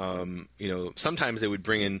have, sometimes they would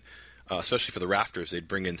bring in, especially for the rafters, they'd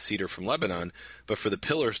bring in cedar from Lebanon. But for the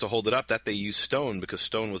pillars to hold it up, that they used stone because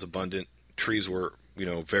stone was abundant. Trees were,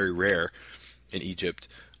 very rare in Egypt.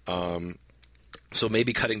 So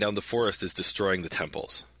maybe cutting down the forest is destroying the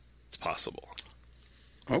temples. It's possible.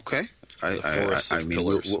 Okay. I mean,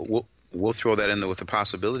 we'll throw that in there with the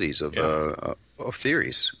possibilities of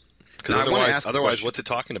theories. Because otherwise, what's it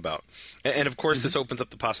talking about? And of course, this opens up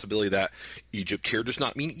the possibility that Egypt here does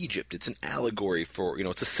not mean Egypt. It's an allegory for,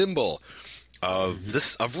 it's a symbol of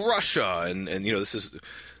Russia, and this is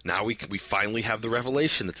now we finally have the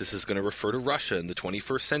revelation that this is going to refer to Russia in the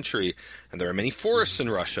 21st century, and there are many forests in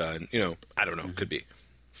Russia, and I don't know, could be.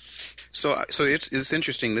 So it's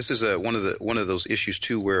interesting. This is one of those issues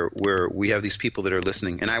too, where we have these people that are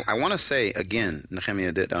listening, and I want to say again,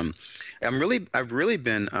 Nehemia, that I've really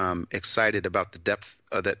been excited about the depth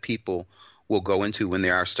that people will go into when they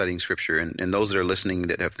are studying Scripture, and those that are listening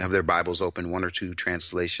that have their Bibles open, one or two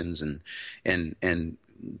translations, and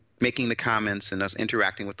making the comments and us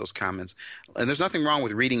interacting with those comments. And there's nothing wrong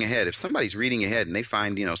with reading ahead. If somebody's reading ahead and they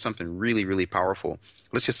find something really, really powerful,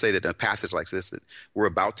 let's just say that a passage like this that we're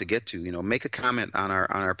about to get to, make a comment on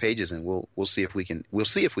our pages, and we'll see if we can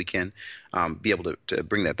be able to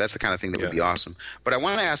bring that. That's the kind of thing that would be awesome. But I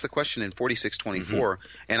want to ask a question in 46:24,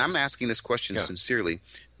 and I'm asking this question sincerely.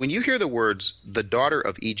 When you hear the words "the daughter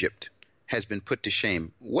of Egypt has been put to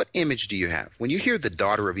shame," what image do you have? When you hear the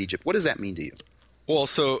daughter of Egypt, what does that mean to you? Well,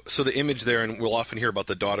 so the image there, and we'll often hear about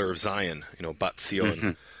the daughter of Zion, Bat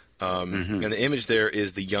Zion, and the image there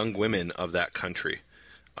is the young women of that country.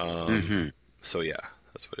 So yeah,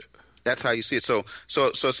 that's what it. That's how you see it. So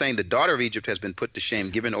saying the daughter of Egypt has been put to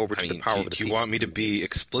shame, given over to the power of the people. Do you want me to be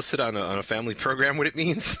explicit on a family program? What it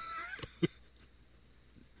means?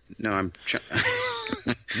 No, I'm.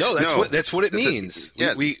 No, that's what it means.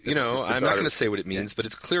 Yes, I'm not going to say what it means, but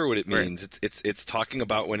it's clear what it means. Right. It's talking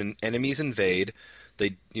about when enemies invade,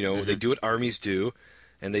 they they do what armies do,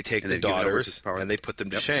 and they take the daughters and they put them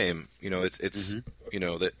to shame. It's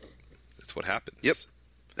that's what happens. Yep.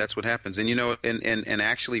 That's what happens, and and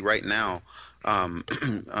actually, right now,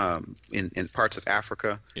 in parts of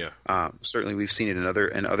Africa, certainly we've seen it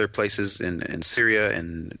in other places in Syria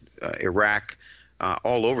and Iraq,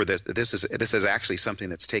 all over. This is actually something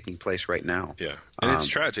that's taking place right now. Yeah, and it's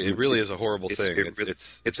tragic. It really is a horrible thing.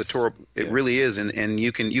 It really is, and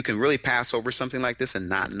you can really pass over something like this and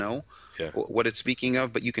not know what it's speaking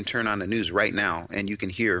of, but you can turn on the news right now and you can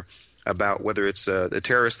hear about whether it's the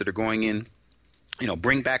terrorists that are going in.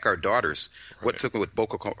 Bring back our daughters. Right. What took it with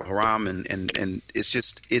Boko Haram, and it's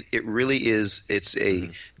just it really is. It's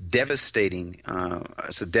a devastating.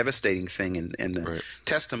 It's a devastating thing, and the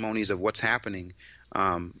testimonies of what's happening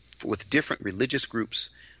with different religious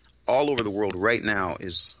groups all over the world right now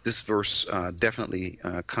is this verse definitely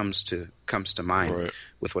comes to mind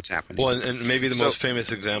with what's happening. Well, and maybe the most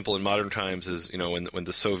famous example in modern times is when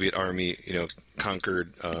the Soviet army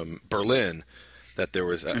conquered Berlin. That there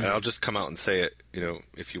was, and I'll just come out and say it,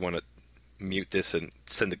 if you want to mute this and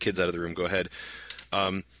send the kids out of the room, go ahead.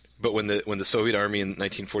 But when the Soviet army in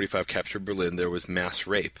 1945 captured Berlin, there was mass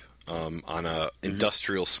rape on a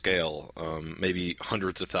industrial scale, maybe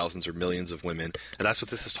hundreds of thousands or millions of women, and that's what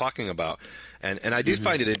this is talking about. And I do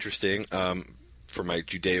find it interesting, from my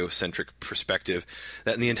Judeo-centric perspective,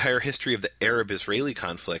 that in the entire history of the Arab-Israeli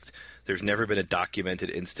conflict, there's never been a documented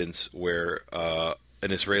instance where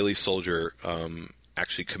an Israeli soldier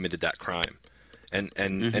actually committed that crime. And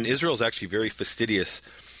Israel is actually very fastidious,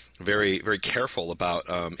 very, very careful about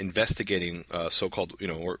investigating so-called,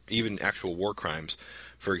 or even actual war crimes.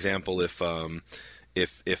 For example, if a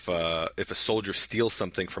soldier steals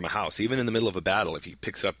something from a house, even in the middle of a battle, if he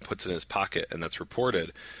picks it up, puts it in his pocket, and that's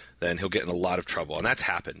reported, then he'll get in a lot of trouble. And that's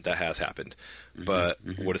happened. That has happened. But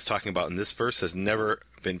what it's talking about in this verse has never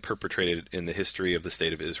been perpetrated in the history of the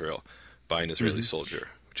state of Israel by an Israeli soldier,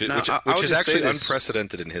 which is actually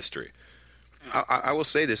unprecedented in history. I will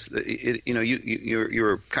say this: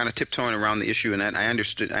 you're kind of tiptoeing around the issue, and I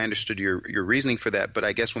understood your reasoning for that. But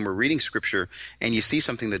I guess when we're reading Scripture and you see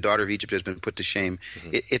something, the daughter of Egypt has been put to shame,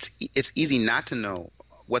 it's easy not to know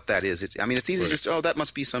what that is. It's easy to just that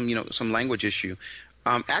must be some language issue.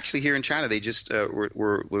 Actually, here in China, they just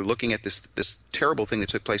we're looking at this terrible thing that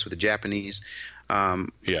took place with the Japanese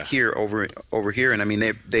here over here, and I mean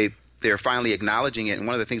they're finally acknowledging it. And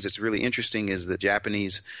one of the things that's really interesting is the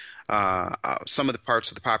Japanese. Some of the parts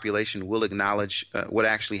of the population will acknowledge what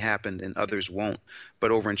actually happened, and others won't.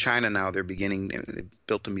 But over in China now, they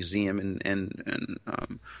built a museum and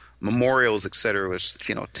memorials, etc., with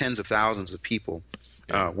tens of thousands of people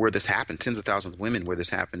where this happened, tens of thousands of women where this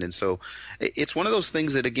happened. And so it's one of those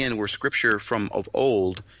things that, again, where Scripture from of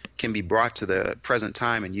old can be brought to the present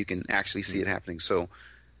time, and you can actually see it happening. So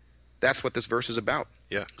that's what this verse is about.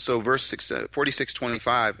 Yeah. So verse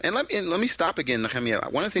 46:25, and let me stop again,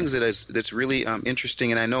 Nehemia. One of the things that's really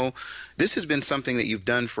interesting, and I know this has been something that you've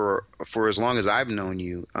done for as long as I've known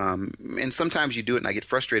you, and sometimes you do it, and I get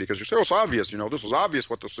frustrated because you say, "Oh, it's obvious. This is obvious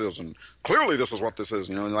what this is, and clearly this is what this is."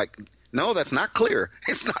 And like, no, that's not clear.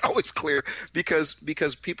 It's not always clear because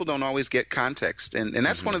people don't always get context, and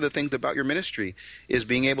that's one of the things about your ministry is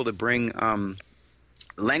being able to bring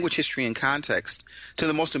language, history, and context to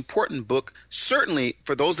the most important book, certainly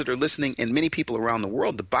for those that are listening and many people around the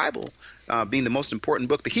world, the Bible being the most important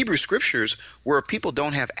book, the Hebrew Scriptures, where people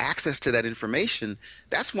don't have access to that information.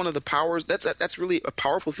 That's one of the powers. That's really a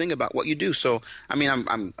powerful thing about what you do. So, I mean,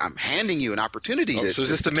 I'm handing you an opportunity to. So is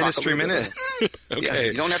this the ministry minute? Okay. Yeah,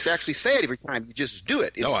 you don't have to actually say it every time. You just do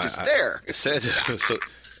it. It's there. I said so.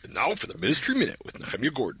 Now for the Ministry Minute with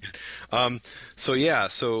Nehemia Gordon.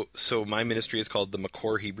 So my ministry is called the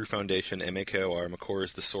Makor Hebrew Foundation, M-A-K-O-R. Makor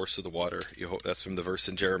is the source of the water. That's from the verse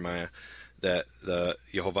in Jeremiah that the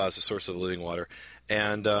Yehovah is the source of the living water.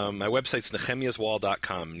 And my website's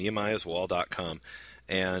nehemiaswall.com, nehemiaswall.com.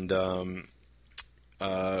 And,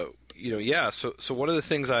 so one of the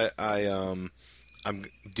things I'm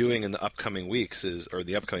doing in the upcoming weeks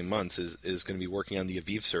the upcoming months is going to be working on the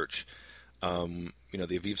Aviv search. The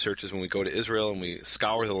Aviv search is when we go to Israel and we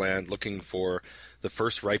scour the land looking for the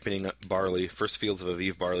first ripening barley, first fields of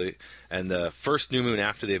Aviv barley, and the first new moon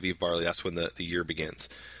after the Aviv barley. That's when the year begins.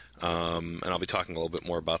 And I'll be talking a little bit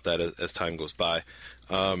more about that as time goes by.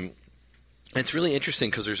 And it's really interesting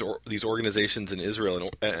because there's these organizations in Israel,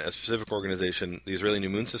 and a specific organization, the Israeli New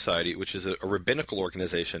Moon Society, which is a rabbinical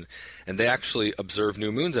organization, and they actually observe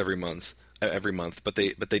new moons every month, but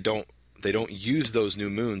they don't use those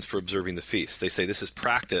new moons for observing the feast. They say this is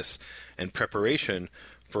practice and preparation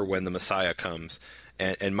for when the Messiah comes.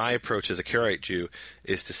 And my approach as a Karaite Jew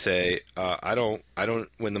is to say,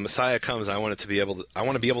 when the Messiah comes, I want to be able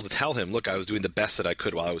to tell him, look, I was doing the best that I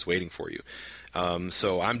could while I was waiting for you.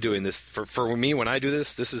 So I'm doing this for me. When I do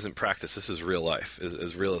this isn't practice. This is real life,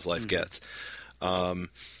 as real as life gets. One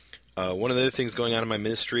of the other things going on in my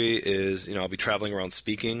ministry is, I'll be traveling around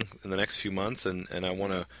speaking in the next few months, and I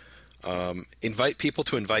want to invite people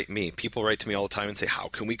to invite me. People write to me all the time and say, how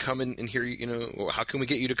can we come and hear you, or how can we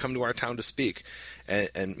get you to come to our town to speak?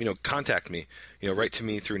 And contact me, write to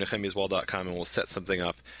me through nehemiaswall.com and we'll set something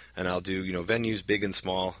up, and I'll do, venues big and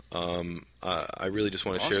small. I really just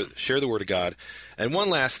want to share the word of God. And one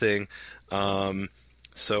last thing, or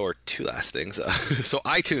two last things. So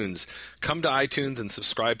iTunes, come to iTunes and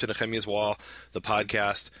subscribe to Nehemia's Wall, the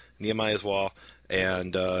podcast, Nehemiah's Wall,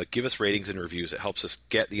 and give us ratings and reviews. It helps us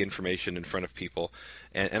get the information in front of people.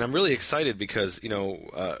 And I'm really excited because,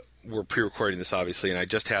 we're pre-recording this, obviously, and I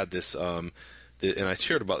just had this, and I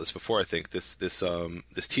shared about this before, I think, this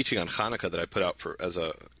teaching on Hanukkah that I put out as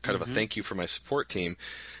a kind of a thank you for my support team.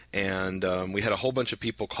 And we had a whole bunch of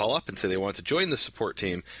people call up and say they wanted to join the support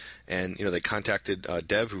team. And, they contacted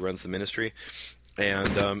Dev, who runs the ministry. And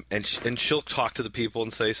she'll talk to the people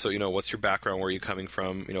and say, so, what's your background? Where are you coming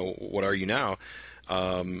from? What are you now?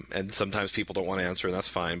 And sometimes people don't want to answer, and that's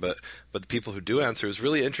fine. But the people who do answer is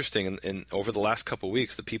really interesting. And over the last couple of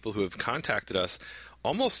weeks, the people who have contacted us,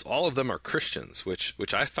 almost all of them are Christians,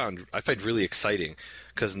 which I find really exciting,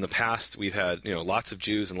 because in the past we've had lots of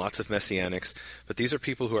Jews and lots of Messianics, but these are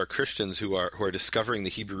people who are Christians who are discovering the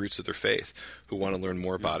Hebrew roots of their faith, who want to learn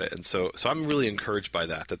more about it. And so I'm really encouraged by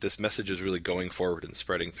that this message is really going forward and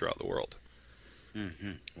spreading throughout the world.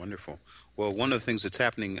 Mm-hmm. Wonderful. Well, one of the things that's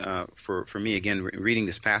happening for me, again, reading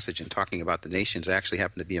this passage and talking about the nations, I actually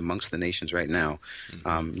happen to be amongst the nations right now,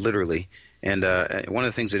 literally. And one of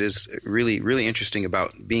the things that is really, really interesting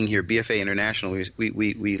about being here, BFA International,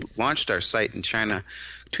 we launched our site in China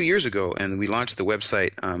 2 years ago, and we launched the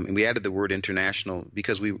website, and we added the word international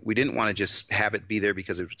because we didn't want to just have it be there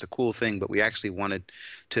because it's a cool thing, but we actually wanted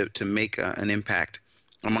to make an impact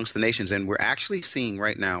amongst the nations. And we're actually seeing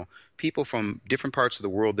right now people from different parts of the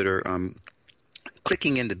world that are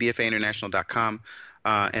clicking into bfainternational.com,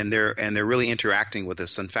 and they're really interacting with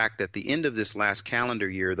us. In fact, at the end of this last calendar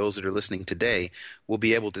year, those that are listening today will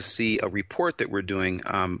be able to see a report that we're doing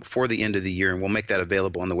for the end of the year, and we'll make that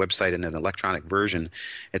available on the website in an electronic version.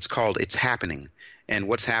 It's called It's Happening. And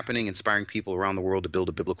what's happening, inspiring people around the world to build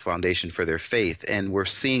a biblical foundation for their faith. And we're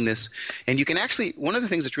seeing this. And you can actually, one of the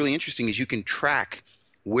things that's really interesting is you can track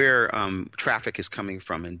where traffic is coming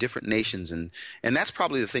from in different nations, and that's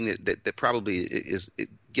probably the thing that probably it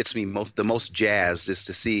gets me the most jazzed, is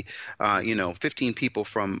to see 15 people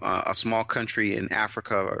from a small country in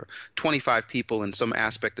Africa, or 25 people in some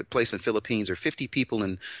aspect of place in Philippines, or 50 people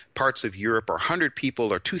in parts of Europe, or 100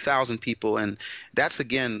 people, or 2,000 people. And that's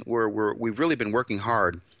again where we've really been working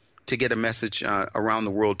hard to get a message around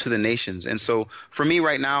the world to the nations. And so for me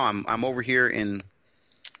right now, I'm over here in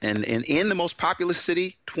the most populous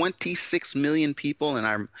city, 26 million people, and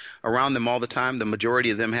I'm around them all the time. The majority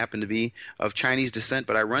of them happen to be of Chinese descent,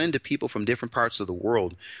 but I run into people from different parts of the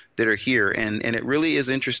world that are here, and it really is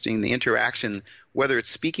interesting, the interaction, whether it's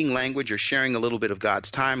speaking language or sharing a little bit of God's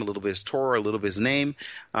time, a little bit of His Torah, a little bit of His name.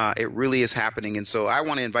 It really is happening, and so I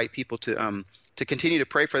want to invite people to continue to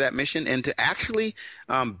pray for that mission and to actually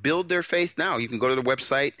build their faith now. You can go to the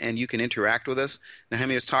website and you can interact with us.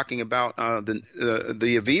 Nehemia was talking about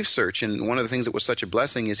the Aviv search, and one of the things that was such a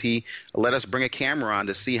blessing is he let us bring a camera on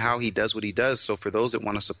to see how he does what he does. So for those that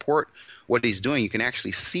want to support what he's doing, you can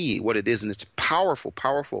actually see what it is, and it's a powerful,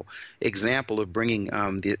 powerful example of bringing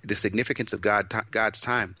the significance of God's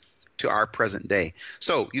time to our present day.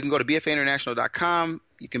 So you can go to bfainternational.com.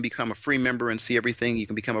 You can become a free member and see everything. You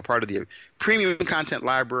can become a part of the premium content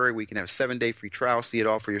library where you can have a 7-day free trial, see it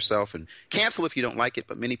all for yourself, and cancel if you don't like it.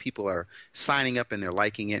 But many people are signing up and they're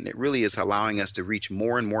liking it, and it really is allowing us to reach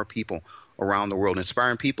more and more people around the world,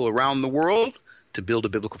 inspiring people around the world to build a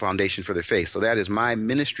biblical foundation for their faith. So that is my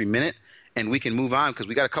ministry minute, and we can move on because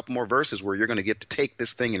we got a couple more verses where you're going to get to take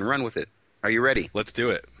this thing and run with it. Are you ready? Let's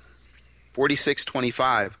do it.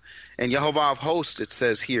 46:25. And Yehovah of hosts, it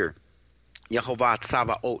says here, Yehovah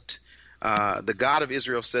Tzavaot, the God of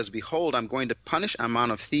Israel says, behold, I'm going to punish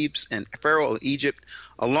Ammon of Thebes and Pharaoh of Egypt,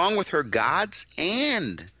 along with her gods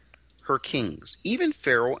and her kings, even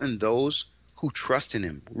Pharaoh and those who trust in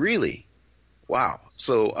him. Really? Wow.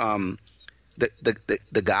 So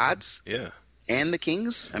the gods, and the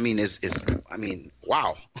kings, I mean,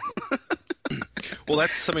 wow. Well,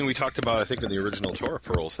 that's something we talked about, I think, in the original Torah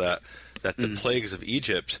pearls, that the plagues of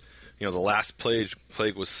Egypt, the last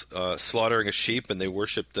plague was slaughtering a sheep, and they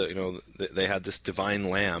worshipped they had this divine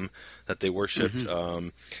lamb that they worshipped.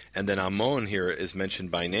 And then Ammon here is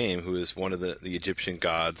mentioned by name, who is one of the Egyptian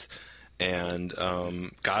gods. And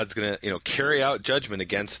God's going to, carry out judgment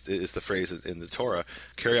against, is the phrase in the Torah,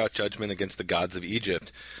 carry out judgment against the gods of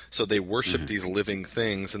Egypt. So they worship these living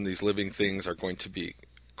things, and these living things are going to be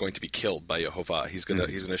killed by Yehovah. He's going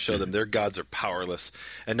to show them their gods are powerless,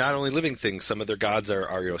 and not only living things. Some of their gods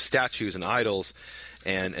are statues and idols,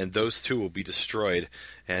 and those too will be destroyed.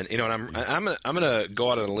 And and I'm going to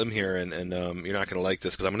go out on a limb here, and you're not going to like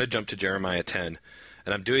this, because I'm going to jump to Jeremiah 10,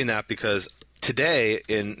 and I'm doing that because today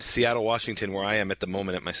in Seattle, Washington, where I am at the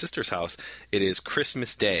moment at my sister's house, it is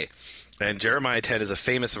Christmas Day. And Jeremiah 10 is a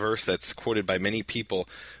famous verse that's quoted by many people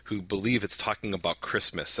who believe it's talking about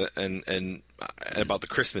Christmas and about the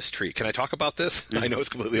Christmas tree. Can I talk about this? I know it's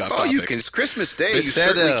completely off topic. Oh, you can. It's Christmas Day. You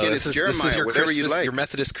certainly can. It's Jeremiah, whatever you like. Your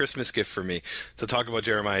Methodist Christmas gift for me to talk about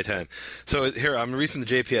Jeremiah 10. So here, I'm reading from the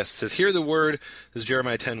JPS. It says, hear the word, this is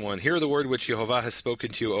Jeremiah 10:1. Hear the word which Yehovah has spoken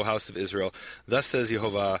to you, O house of Israel. Thus said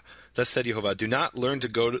Yehovah, do not learn to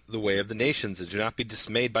go the way of the nations, and do not be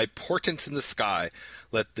dismayed by portents in the sky.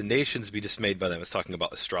 Let the nations be dismayed by them. It's talking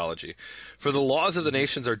about astrology. For the laws of the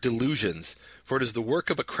nations are delusions, for it is the work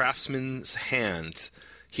of a craftsman's hands.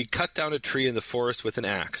 He cut down a tree in the forest with an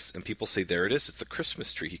axe, and people say, there it is, it's the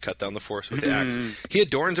Christmas tree. He cut down the forest with the axe. He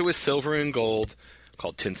adorns it with silver and gold,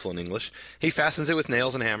 called tinsel in English. He fastens it with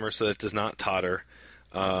nails and hammers so that it does not totter.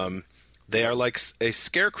 They are like a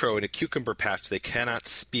scarecrow in a cucumber patch. They cannot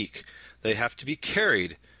speak. They have to be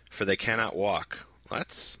carried, for they cannot walk. Well,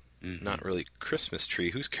 that's not really Christmas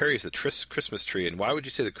tree. Who carries the Christmas tree? And why would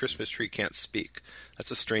you say the Christmas tree can't speak?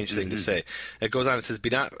 That's a strange thing to say. It goes on, it says, Be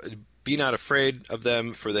not afraid of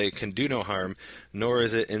them, for they can do no harm, nor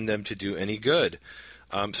is it in them to do any good.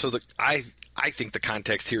 I think the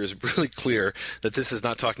context here is really clear that this is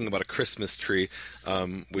not talking about a Christmas tree,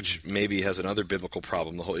 which maybe has another biblical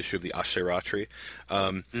problem, the whole issue of the Asherah tree.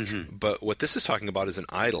 But what this is talking about is an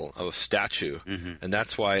idol of a statue, and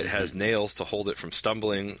that's why it has nails to hold it from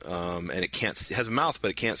stumbling, and it has a mouth,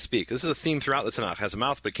 but it can't speak. This is a theme throughout the Tanakh. It has a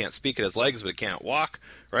mouth, but it can't speak. It has legs, but it can't walk.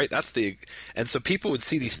 Right? And so people would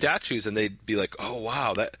see these statues, and they'd be like, "Oh,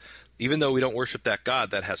 wow, that." Even though we don't worship that God,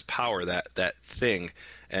 that has power, that thing.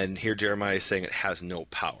 And here Jeremiah is saying it has no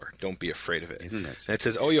power. Don't be afraid of it. And it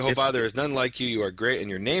says, "O Yehovah, there is none like you. You are great, and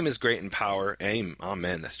your name is great in power." Amen.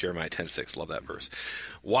 That's Jeremiah 10:6. Love that verse.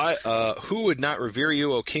 Why? Who would not revere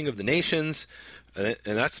you, O King of the nations? And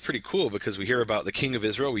that's pretty cool because we hear about the King of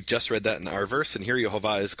Israel. We just read that in our verse. And here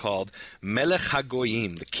Yehovah is called Melech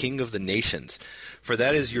HaGoyim, the King of the nations. For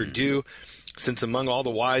that is your due. Since among all the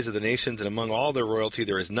wise of the nations and among all their royalty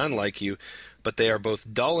there is none like you, but they are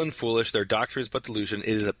both dull and foolish, their doctrine is but delusion, it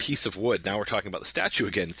is a piece of wood. Now we're talking about the statue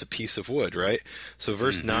again, it's a piece of wood, right? So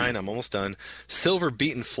verse 9, I'm almost done. Silver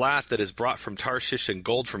beaten flat that is brought from Tarshish and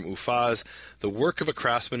gold from Uphaz, the work of a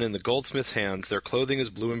craftsman in the goldsmith's hands, their clothing is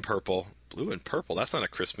blue and purple. Blue and purple, that's not a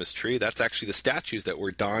Christmas tree, that's actually the statues that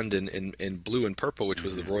were donned in blue and purple, which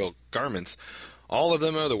was the royal garments. All of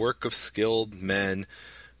them are the work of skilled men.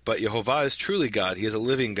 But Yehovah is truly God. He is a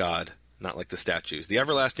living God, not like the statues. The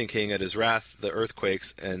everlasting king, at his wrath, the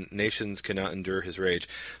earthquakes, and nations cannot endure his rage.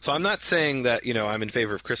 So I'm not saying that, I'm in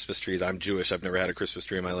favor of Christmas trees. I'm Jewish. I've never had a Christmas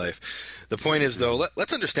tree in my life. The point is, though,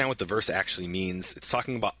 let's understand what the verse actually means. It's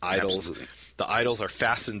talking about idols. Absolutely. The idols are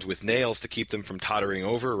fastened with nails to keep them from tottering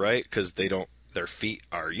over, right? Because their feet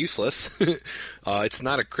are useless. It's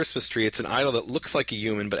not a Christmas tree. It's an idol that looks like a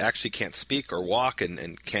human but actually can't speak or walk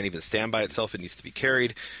and can't even stand by itself. It needs to be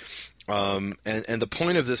carried. And the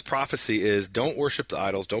point of this prophecy is don't worship the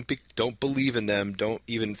idols. Don't believe in them. Don't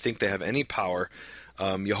even think they have any power.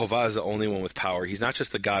 Yehovah is the only one with power. He's not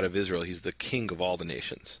just the God of Israel. He's the king of all the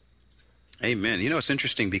nations. Amen. It's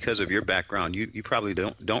interesting because of your background. You probably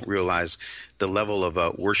don't realize the level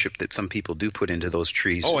of worship that some people do put into those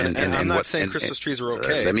trees. Oh, and I'm not saying Christmas trees are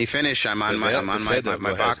okay. Let me finish. I'm on my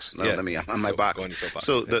box. No, yeah. I'm on my box.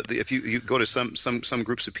 So if you go to some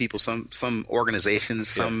groups of people, some organizations,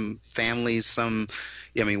 some families,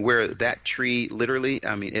 where that tree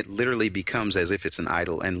it literally becomes as if it's an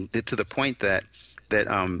idol, and to the point that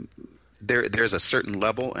there's a certain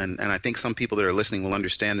level, and I think some people that are listening will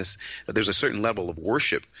understand this, that there's a certain level of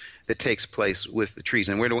worship that takes place with the trees.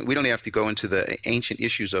 And we don't even have to go into the ancient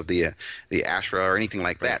issues of the Asherah or anything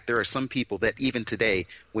like that. There are some people that even today,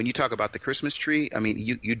 when you talk about the Christmas tree,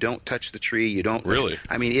 you don't touch the tree. You don't really.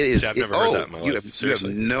 It is. See, I've never heard that in my life. You have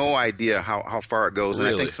no idea how far it goes.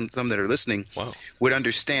 Really? And I think some that are listening would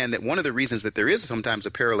understand that one of the reasons that there is sometimes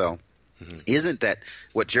a parallel isn't that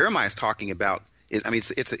what Jeremiah is talking about.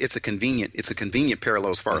 It's a convenient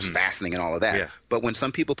parallel as far as fastening and all of that. Yeah. But when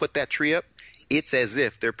some people put that tree up, it's as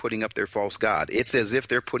if they're putting up their false god. It's as if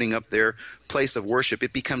they're putting up their place of worship.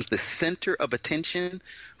 It becomes the center of attention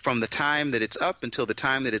from the time that it's up until the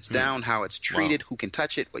time that it's down, how it's treated, who can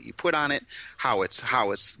touch it, what you put on it, how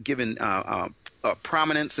it's given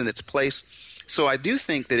prominence in its place. So I do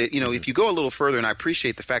think that if you go a little further, and I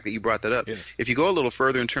appreciate the fact that you brought that up, if you go a little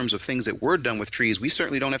further in terms of things that were done with trees, we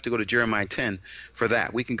certainly don't have to go to Jeremiah 10 for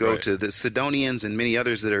that. We can go to the Sidonians and many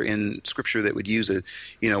others that are in Scripture that would use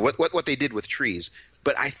what they did with trees.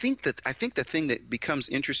 But I think the thing that becomes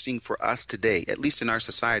interesting for us today, at least in our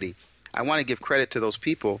society, I want to give credit to those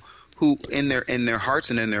people who in their hearts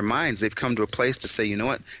and in their minds, they've come to a place to say, you know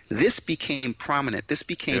what, this became prominent, this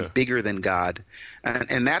became bigger than God.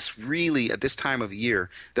 And that's really, at this time of year,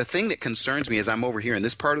 the thing that concerns me as I'm over here in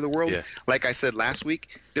this part of the world, like I said last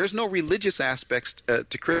week, there's no religious aspects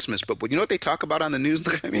to Christmas, but you know what they talk about on the news?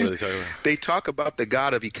 They talk about the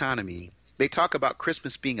God of economy. They talk about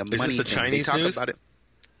Christmas being a money thing. Is this the Chinese they talk news? about it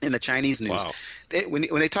in the Chinese news. Wow. When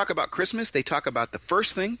they talk about Christmas, they talk about the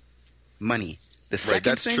first thing, money. The Right, second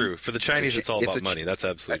that's thing, true. For the Chinese, it's all about money. That's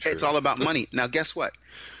absolutely true. it's all about money. Now, guess what?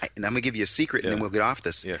 And I'm going to give you a secret, and then we'll get off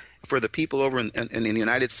this. Yeah. For the people over in the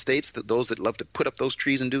United States, those that love to put up those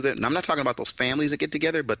trees and do that, and I'm not talking about those families that get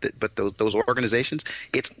together, but those organizations,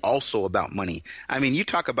 it's also about money. I mean, you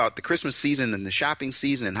talk about the Christmas season and the shopping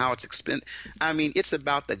season and how it's expensive. I mean, it's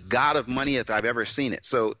about the god of money if I've ever seen it.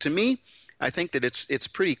 So to me, I think that it's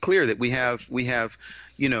pretty clear that we have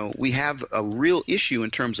a real issue in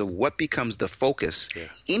terms of what becomes the focus. Yeah.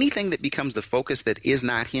 Anything that becomes the focus that is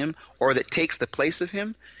not him or that takes the place of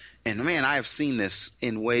him. And man, I have seen this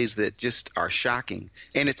in ways that just are shocking,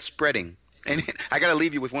 and it's spreading. And I got to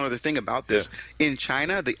leave you with one other thing about this. Yeah. In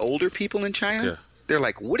China, the older people in China, they're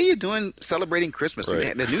like, "What are you doing celebrating Christmas?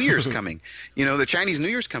 Right. The New Year's coming. The Chinese New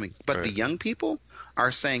Year's coming." But the young people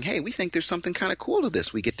are saying, "Hey, we think there's something kind of cool to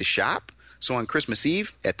this. We get to shop. So on Christmas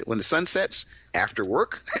Eve, when the sun sets, after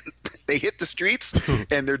work, they hit the streets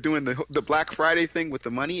and they're doing the Black Friday thing with the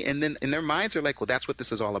money. And then in their minds, they're like, well, that's what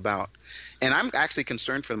this is all about. And I'm actually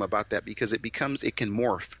concerned for them about that because it can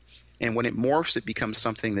morph. And when it morphs, it becomes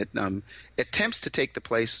something that attempts to take the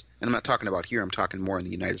place, and I'm not talking about here, I'm talking more in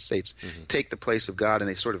the United States, take the place of God, and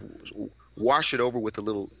they sort of wash it over with a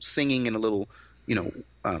little singing and a little,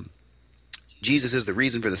 Jesus is the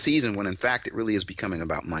reason for the season, when in fact it really is becoming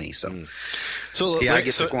about money. So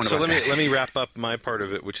let me wrap up my part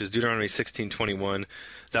of it, which is Deuteronomy 16:21.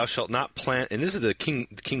 Thou shalt not plant, and this is the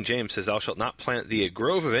King James says, thou shalt not plant thee a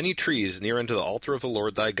grove of any trees near unto the altar of the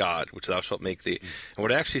Lord thy God, which thou shalt make thee. And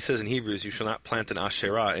what it actually says in Hebrew is, you shall not plant an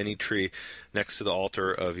Asherah, any tree next to the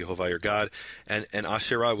altar of Jehovah your God. And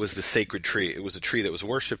Asherah was the sacred tree. It was a tree that was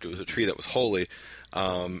worshipped. It was a tree that was holy.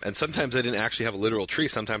 And sometimes they didn't actually have a literal tree.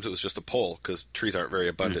 Sometimes it was just a pole, because trees aren't very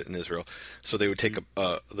abundant in Israel. So they would take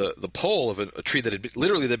the pole of a tree that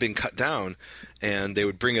had been cut down, and they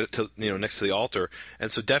would bring it to next to the altar. And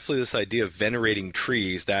so definitely this idea of venerating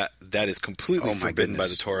trees, that is completely forbidden by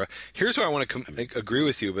the Torah. Here's where I want to agree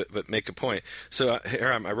with you, but make a point. So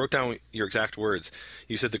here I wrote down your exact words.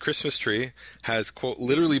 You said the Christmas tree has, quote,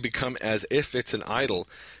 literally become as if it's an idol.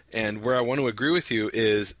 And where I want to agree with you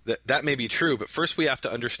is that may be true, but first we have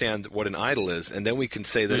to understand what an idol is, and then we can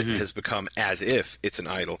say that it has become as if it's an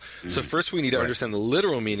idol. So first we need to understand the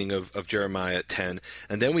literal meaning of Jeremiah 10,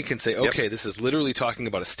 and then we can say, okay, this is literally talking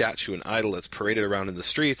about a statue, an idol that's paraded around in the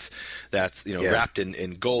streets, that's wrapped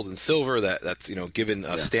in gold and silver, that's given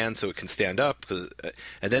a stand so it can stand up,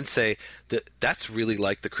 and then say that's really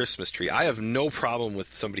like the Christmas tree. I have no problem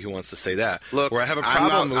with somebody who wants to say that. Look, where I have a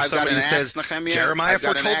problem with somebody who says Jeremiah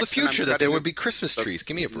foretold the future that there would be Christmas trees.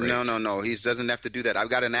 Give me a break. No. He doesn't have to do that. I've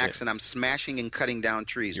got an axe and I'm smashing and cutting down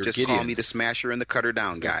trees. Just Gideon. Call me the smasher and the cutter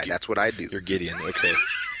down guy. That's what I do. You're Gideon. Okay.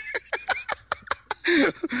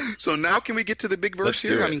 So now can we get to the big verse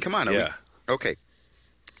here? I mean, come on. Okay.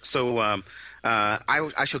 So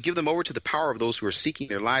I shall give them over to the power of those who are seeking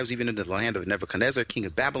their lives, even into the land of Nebuchadnezzar, king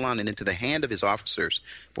of Babylon, and into the hand of his officers.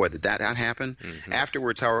 Boy, did that not happen?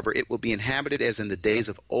 Afterwards, however, it will be inhabited as in the days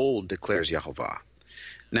of old, declares Yehovah.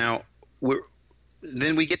 Now,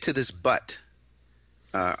 then we get to this but,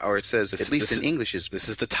 or it says, at least in English, this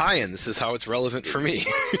is the tie-in. This is how it's relevant for me.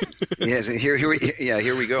 Yes, here we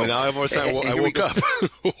go. And now I woke up.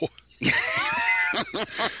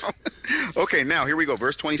 Okay, now here we go.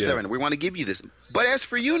 Verse 27. We want to give you this. But as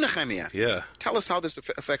for you, Nehemia, tell us how this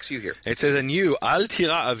affects you here. It says, and you, al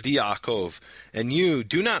tira avdi Yaakov, and you,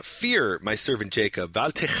 do not fear my servant Jacob,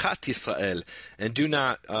 val techat Yisrael, and do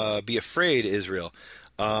not be afraid, Israel.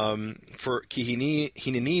 For ki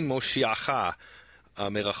hineni Moshiacha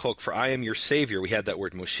merachok, for I am your savior. We had that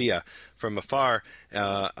word Moshiach from afar,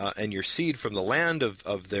 and your seed from the land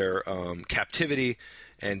of their captivity.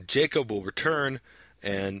 And Jacob will return,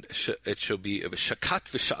 and it shall be of a shakat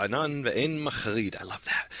v'sha'anan ve'en macharid. I love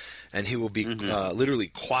that. And he will be literally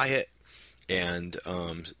quiet and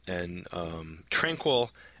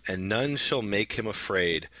tranquil, and none shall make him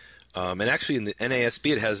afraid. And actually, in the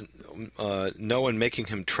NASB, it has no one making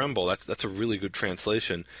him tremble. That's a really good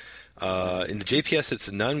translation. In the JPS,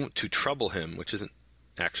 it's none to trouble him, which isn't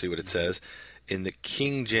actually what it says. In the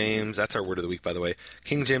King James, that's our word of the week, by the way.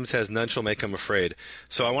 King James says, none shall make him afraid.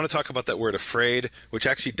 So I want to talk about that word afraid, which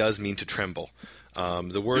actually does mean to tremble.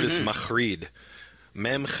 The word is machrid.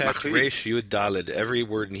 Mem, chet, resh, yud, dalid. Every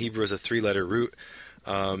word in Hebrew is a three-letter root.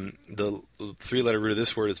 The three-letter root of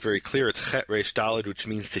this word is very clear. It's chet, resh, dalid, which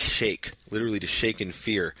means to shake, literally to shake in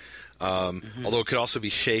fear. Although it could also be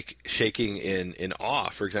shaking in awe.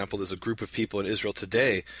 For example, there's a group of people in Israel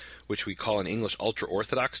today, which we call in English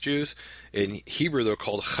ultra-Orthodox Jews. In Hebrew, they're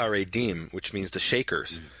called charedim, which means the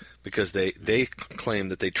shakers. because they claim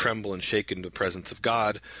that they tremble and shake in the presence of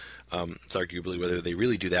God. It's arguably whether they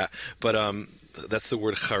really do that, but that's the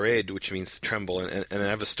word chared, which means to tremble. And I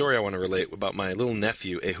have a story I want to relate about my little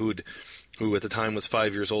nephew Ehud, who at the time was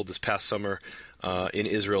 5 years old this past summer in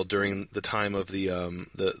Israel during the time of the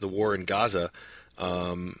war in Gaza.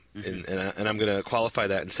 And I'm going to qualify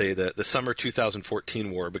that and say that the summer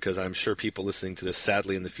 2014 war, because I'm sure people listening to this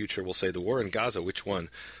sadly in the future will say, the war in Gaza, which one?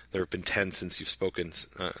 There have been 10 since you've spoken.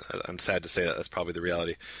 I'm sad to say that. That's probably the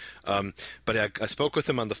reality. But I spoke with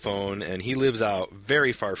him on the phone, and he lives out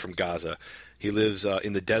very far from Gaza. He lives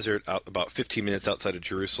in the desert, about 15 minutes outside of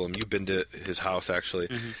Jerusalem. You've been to his house, actually,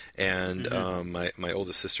 and my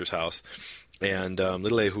oldest sister's house. And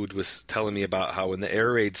little Ehud was telling me about how when the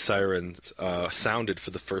air raid sirens sounded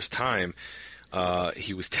for the first time,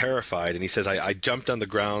 he was terrified. And he says, I jumped on the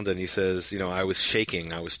ground, and he says, I was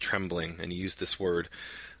shaking, I was trembling. And he used this word,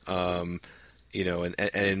 and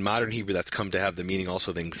in modern Hebrew, that's come to have the meaning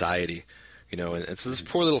also of anxiety, and so this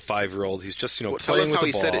poor little 5-year-old, he's just, playing with the ball. Tell us how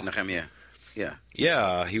he said it, Nehemia. Yeah.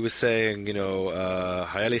 Yeah, he was saying,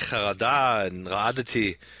 Hayali charada and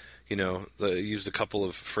ra'adati. Used a couple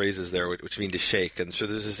of phrases there, which mean to shake. And so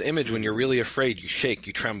there's this image when you're really afraid, you shake,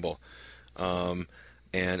 you tremble. And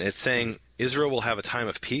it's saying Israel will have a time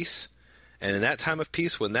of peace. And in that time of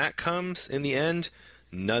peace, when that comes in the end,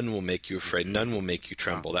 none will make you afraid. None will make you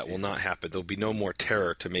tremble. That will not happen. There'll be no more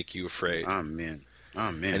terror to make you afraid. Amen.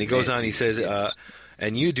 Amen. And he goes on, he says,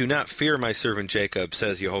 and you do not fear my servant Jacob,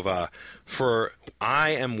 says Yehovah, for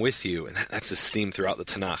I am with you. And that's his theme throughout the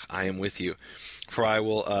Tanakh. I am with you. For I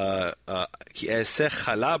will, for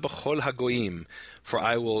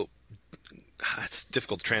I will, it's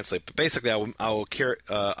difficult to translate, but basically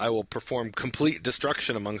I will perform complete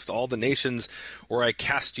destruction amongst all the nations where I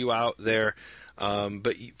cast you out there,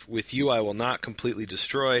 but with you I will not completely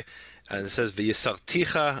destroy. And it says,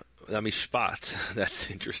 V'yisarticha mishpat.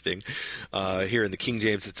 That's interesting. Here in the King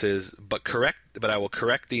James it says, but I will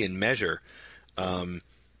correct thee in measure.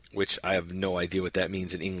 Which I have no idea what that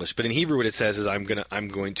means in English. But in Hebrew what it says is I'm going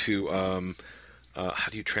to how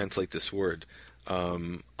do you translate this word?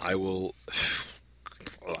 I will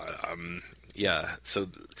so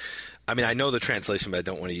I know the translation, but I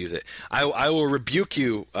don't want to use it. I will rebuke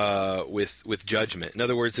you with judgment. In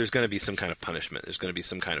other words, there's going to be some kind of punishment. There's going to be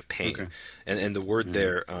some kind of pain. Okay. And the word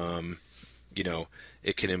there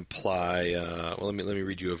it can imply let me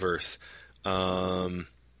read you a verse.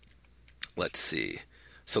 Let's see.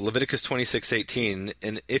 So Leviticus 26:18,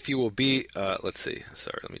 and if you will be, let me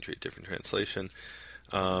read a different translation.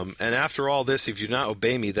 And after all this, if you do not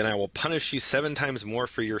obey me, then I will punish you 7 times more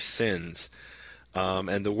for your sins.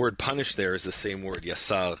 And the word punish there is the same word,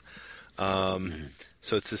 yasar.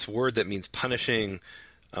 So it's this word that means punishing,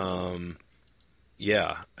 and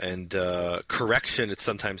correction, it's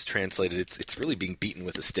sometimes translated, it's really being beaten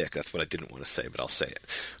with a stick. That's what I didn't want to say, but I'll say it.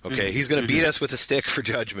 Okay, he's going to beat us with a stick for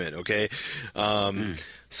judgment, okay?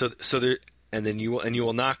 So there, and then you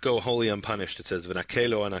will not go wholly unpunished. It says,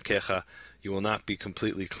 V'nakelo anakecha, you will not be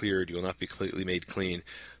completely cleared, you will not be completely made clean.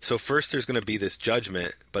 So first there's going to be this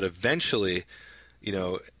judgment, but eventually,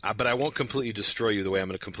 but I won't completely destroy you the way I'm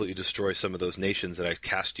going to completely destroy some of those nations that I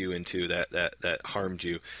cast you into that harmed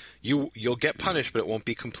you. You'll get punished, but it won't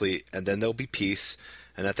be complete, and then there'll be peace,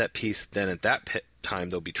 and at that peace, then at that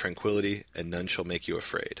time there'll be tranquility, and none shall make you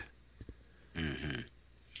afraid. Mm-hmm.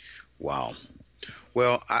 Wow.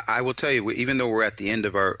 Well, I will tell you, even though we're at the end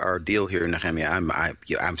of our deal here, Nehemia,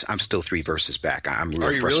 I'm still 3 verses back. I'm real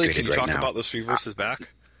Are you frustrated really? Can you right talk now. About those 3 verses back?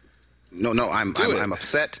 No, I'm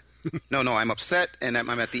upset. No, I'm upset, and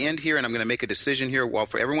I'm at the end here, and I'm going to make a decision here. Well,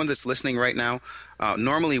 for everyone that's listening right now,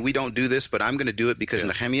 normally we don't do this, but I'm going to do it because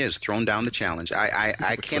Nehemia has thrown down the challenge.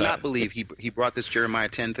 I cannot believe he brought this Jeremiah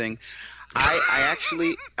 10 thing.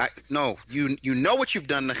 You know what you've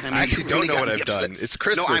done, Nehemia. I actually don't know what I've done. It's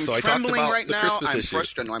Christmas, so I talked about the Christmas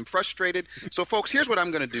issue. I'm frustrated. So, folks, here's what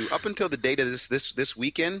I'm going to do. Up until the date of this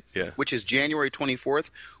weekend, which is January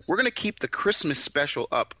 24th, we're going to keep the Christmas special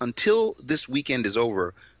up until this weekend is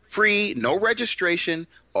over. Free, no registration.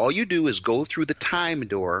 All you do is go through the time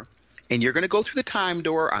door, and you're going to go through the time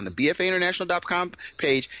door on the bfainternational.com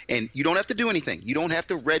page, and you don't have to do anything. You don't have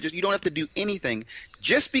to register. You don't have to do anything.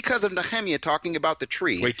 Just because of Nehemia talking about the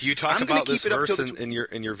tree. Wait, do you talk about this verse in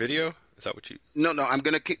your video? Is that what you? No. I'm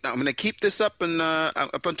going to keep this up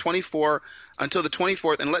on 24 until the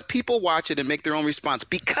 24th, and let people watch it and make their own response,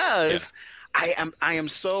 because I'm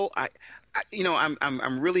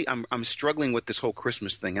struggling with this whole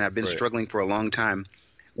Christmas thing, and I've been struggling for a long time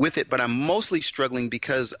with it, but I'm mostly struggling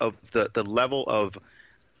because of the level of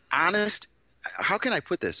honest. How can I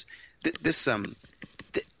put this?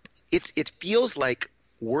 It feels like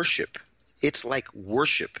worship. It's like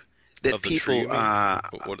worship that Of the people, tree, you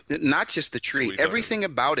mean? not just the tree, What are you everything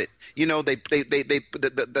about it. You know,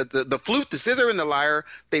 the flute, the zither, and the lyre.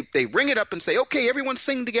 They ring it up and say, "Okay, everyone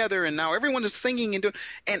sing together," and now everyone is singing and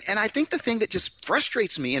I think the thing that just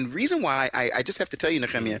frustrates me, and reason why I just have to tell you,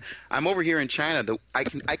 Nehemia, I'm over here in China. I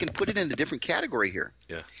can put it in a different category here.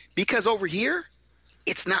 Yeah. Because over here,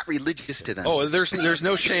 it's not religious to them. Oh, there's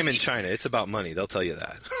no shame in China. It's about money. They'll tell you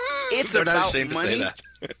that. It's They're not about ashamed to say money. that.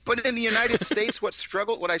 But in the United States, what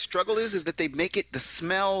I struggle is that they make it the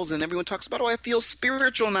smells, and everyone talks about, oh, I feel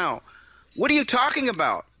spiritual now. What are you talking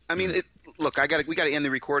about? I mean, look, we got to end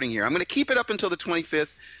the recording here. I'm going to keep it up until the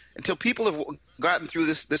 25th, until people have gotten through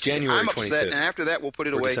this. January I'm upset, 25th. and after that, we'll put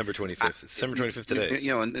it Or away. December 25th. It's December 25th today.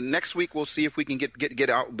 You know, and next week we'll see if we can get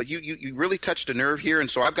out. But you really touched a nerve here, and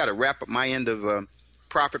so I've got to wrap up my end of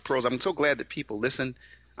Prophet Pearls. I'm so glad that people listen.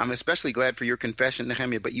 I'm especially glad for your confession,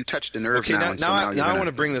 Nehemia, but you touched a nerve Okay, now. now I want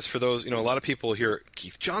to bring this for those, a lot of people hear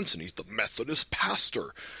Keith Johnson, he's the Methodist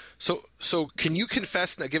pastor. So can you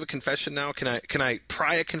confess, give a confession now? Can I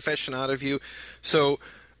pry a confession out of you? So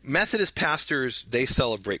Methodist pastors, they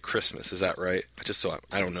celebrate Christmas, is that right?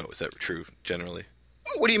 I don't know, is that true generally?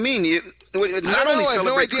 What do you mean? I have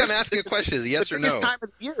no idea. Christmas. I'm asking a question. Is it yes or no? It's the biggest time of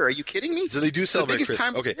the year. Are you kidding me? So they do celebrate Christmas.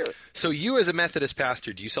 Christmas. Okay. So you as a Methodist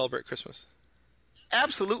pastor, do you celebrate Christmas?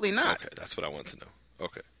 Absolutely not. Okay, that's what I want to know.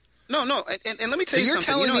 Okay. No, and let me tell you something.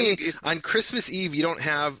 So you're telling me if, on Christmas Eve you don't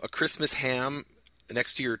have a Christmas ham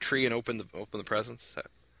next to your tree and open the presents?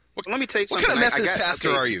 Let me tell you something. What kind of Methodist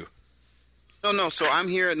pastor are you? No. So I'm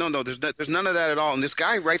here. No. There's none of that at all. And this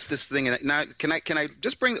guy writes this thing. And now, can I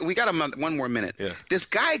just bring? We got one more minute. Yeah. This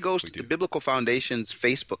guy goes to the Biblical Foundation's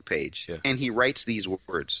Facebook page, and he writes these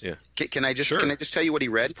words. Yeah. Can I just tell you what he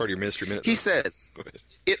read? It's part of your ministry minute. He says,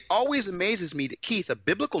 "It always amazes me that Keith, a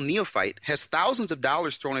biblical neophyte, has thousands of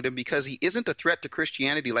dollars thrown at him because he isn't a threat to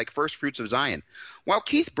Christianity like First Fruits of Zion. While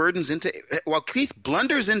Keith blunders into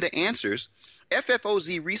answers."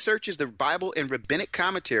 FFOZ researches the Bible and rabbinic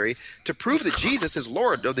commentary to prove that Jesus is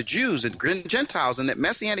Lord of the Jews and Gentiles and that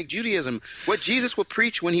Messianic Judaism, what Jesus will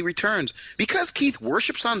preach when he returns. Because Keith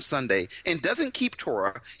worships on Sunday and doesn't keep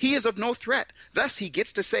Torah, he is of no threat. Thus, he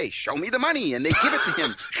gets to say, show me the money, and they give it to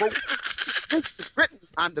him. For this is written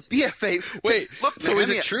on the BFA. Wait, look, so is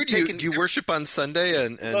it true? Do you worship on Sunday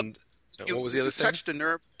and what was the other thing? Touched a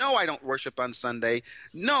nerve. No, I don't worship on Sunday.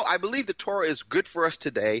 No, I believe the Torah is good for us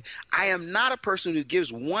today. I am not a person who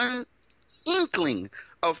gives one inkling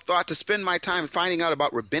of thought to spend my time finding out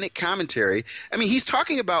about rabbinic commentary. I mean, he's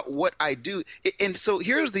talking about what I do. And so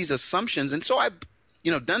here's these assumptions. And so I've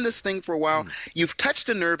done this thing for a while. You've touched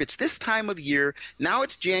a nerve. It's this time of year. Now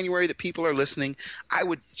it's January that people are listening. I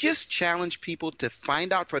would just challenge people to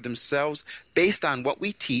find out for themselves based on what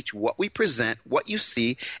we teach, what we present, what you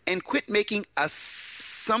see, and quit making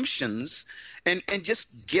assumptions and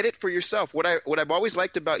just get it for yourself. What I've always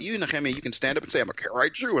liked about you, Nehemia, you can stand up and say, I'm a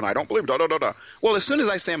Karaite Jew and I don't believe da-da-da-da. Well, as soon as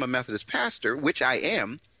I say I'm a Methodist pastor, which I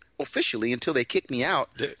am, officially until they kick me out,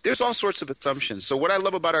 there's all sorts of assumptions. So what I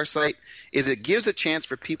love about our site is it gives a chance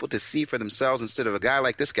for people to see for themselves instead of a guy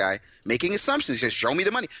like this guy making assumptions. He says, show me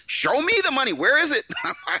the money. Show me the money. Where is it?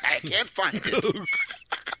 I can't find it.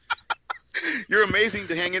 You're amazing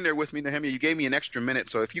to hang in there with me, Nehemia. You gave me an extra minute,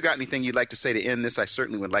 so if you got anything you'd like to say to end this, I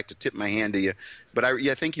certainly would like to tip my hand to you. But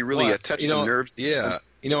I think you really touched some nerves. Yeah,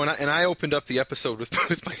 and I opened up the episode with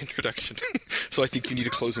my introduction, so I think you need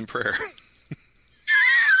to close in prayer.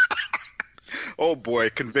 Oh boy,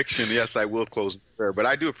 conviction. Yes, I will close in prayer. But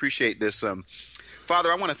I do appreciate this.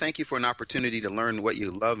 Father, I want to thank you for an opportunity to learn what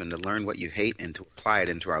you love and to learn what you hate and to apply it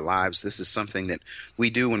into our lives. This is something that we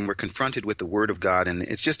do when we're confronted with the Word of God, and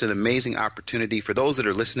it's just an amazing opportunity for those that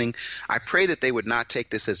are listening. I pray that they would not take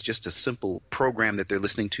this as just a simple program that they're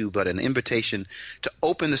listening to, but an invitation to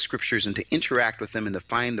open the Scriptures and to interact with them and to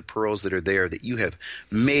find the pearls that are there that you have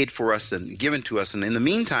made for us and given to us. And in the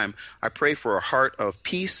meantime, I pray for a heart of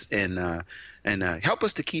peace and help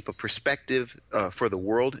us to keep a perspective for the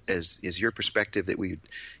world as your perspective, that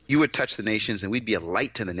you would touch the nations and we'd be a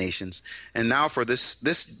light to the nations. And now for this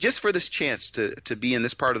chance to be in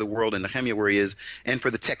this part of the world, in Nehemia where he is, and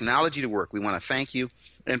for the technology to work, we want to thank you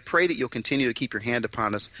and pray that you'll continue to keep your hand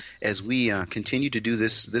upon us as we continue to do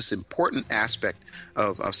this important aspect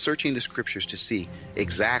of searching the Scriptures to see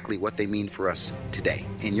exactly what they mean for us today.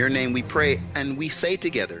 In your name we pray, and we say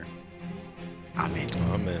together, Amen.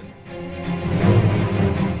 Amen.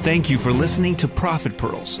 Thank you for listening to Prophet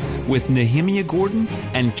Pearls with Nehemia Gordon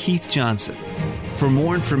and Keith Johnson. For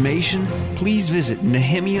more information, please visit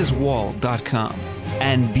nehemiaswall.com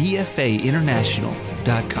and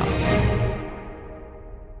bfainternational.com.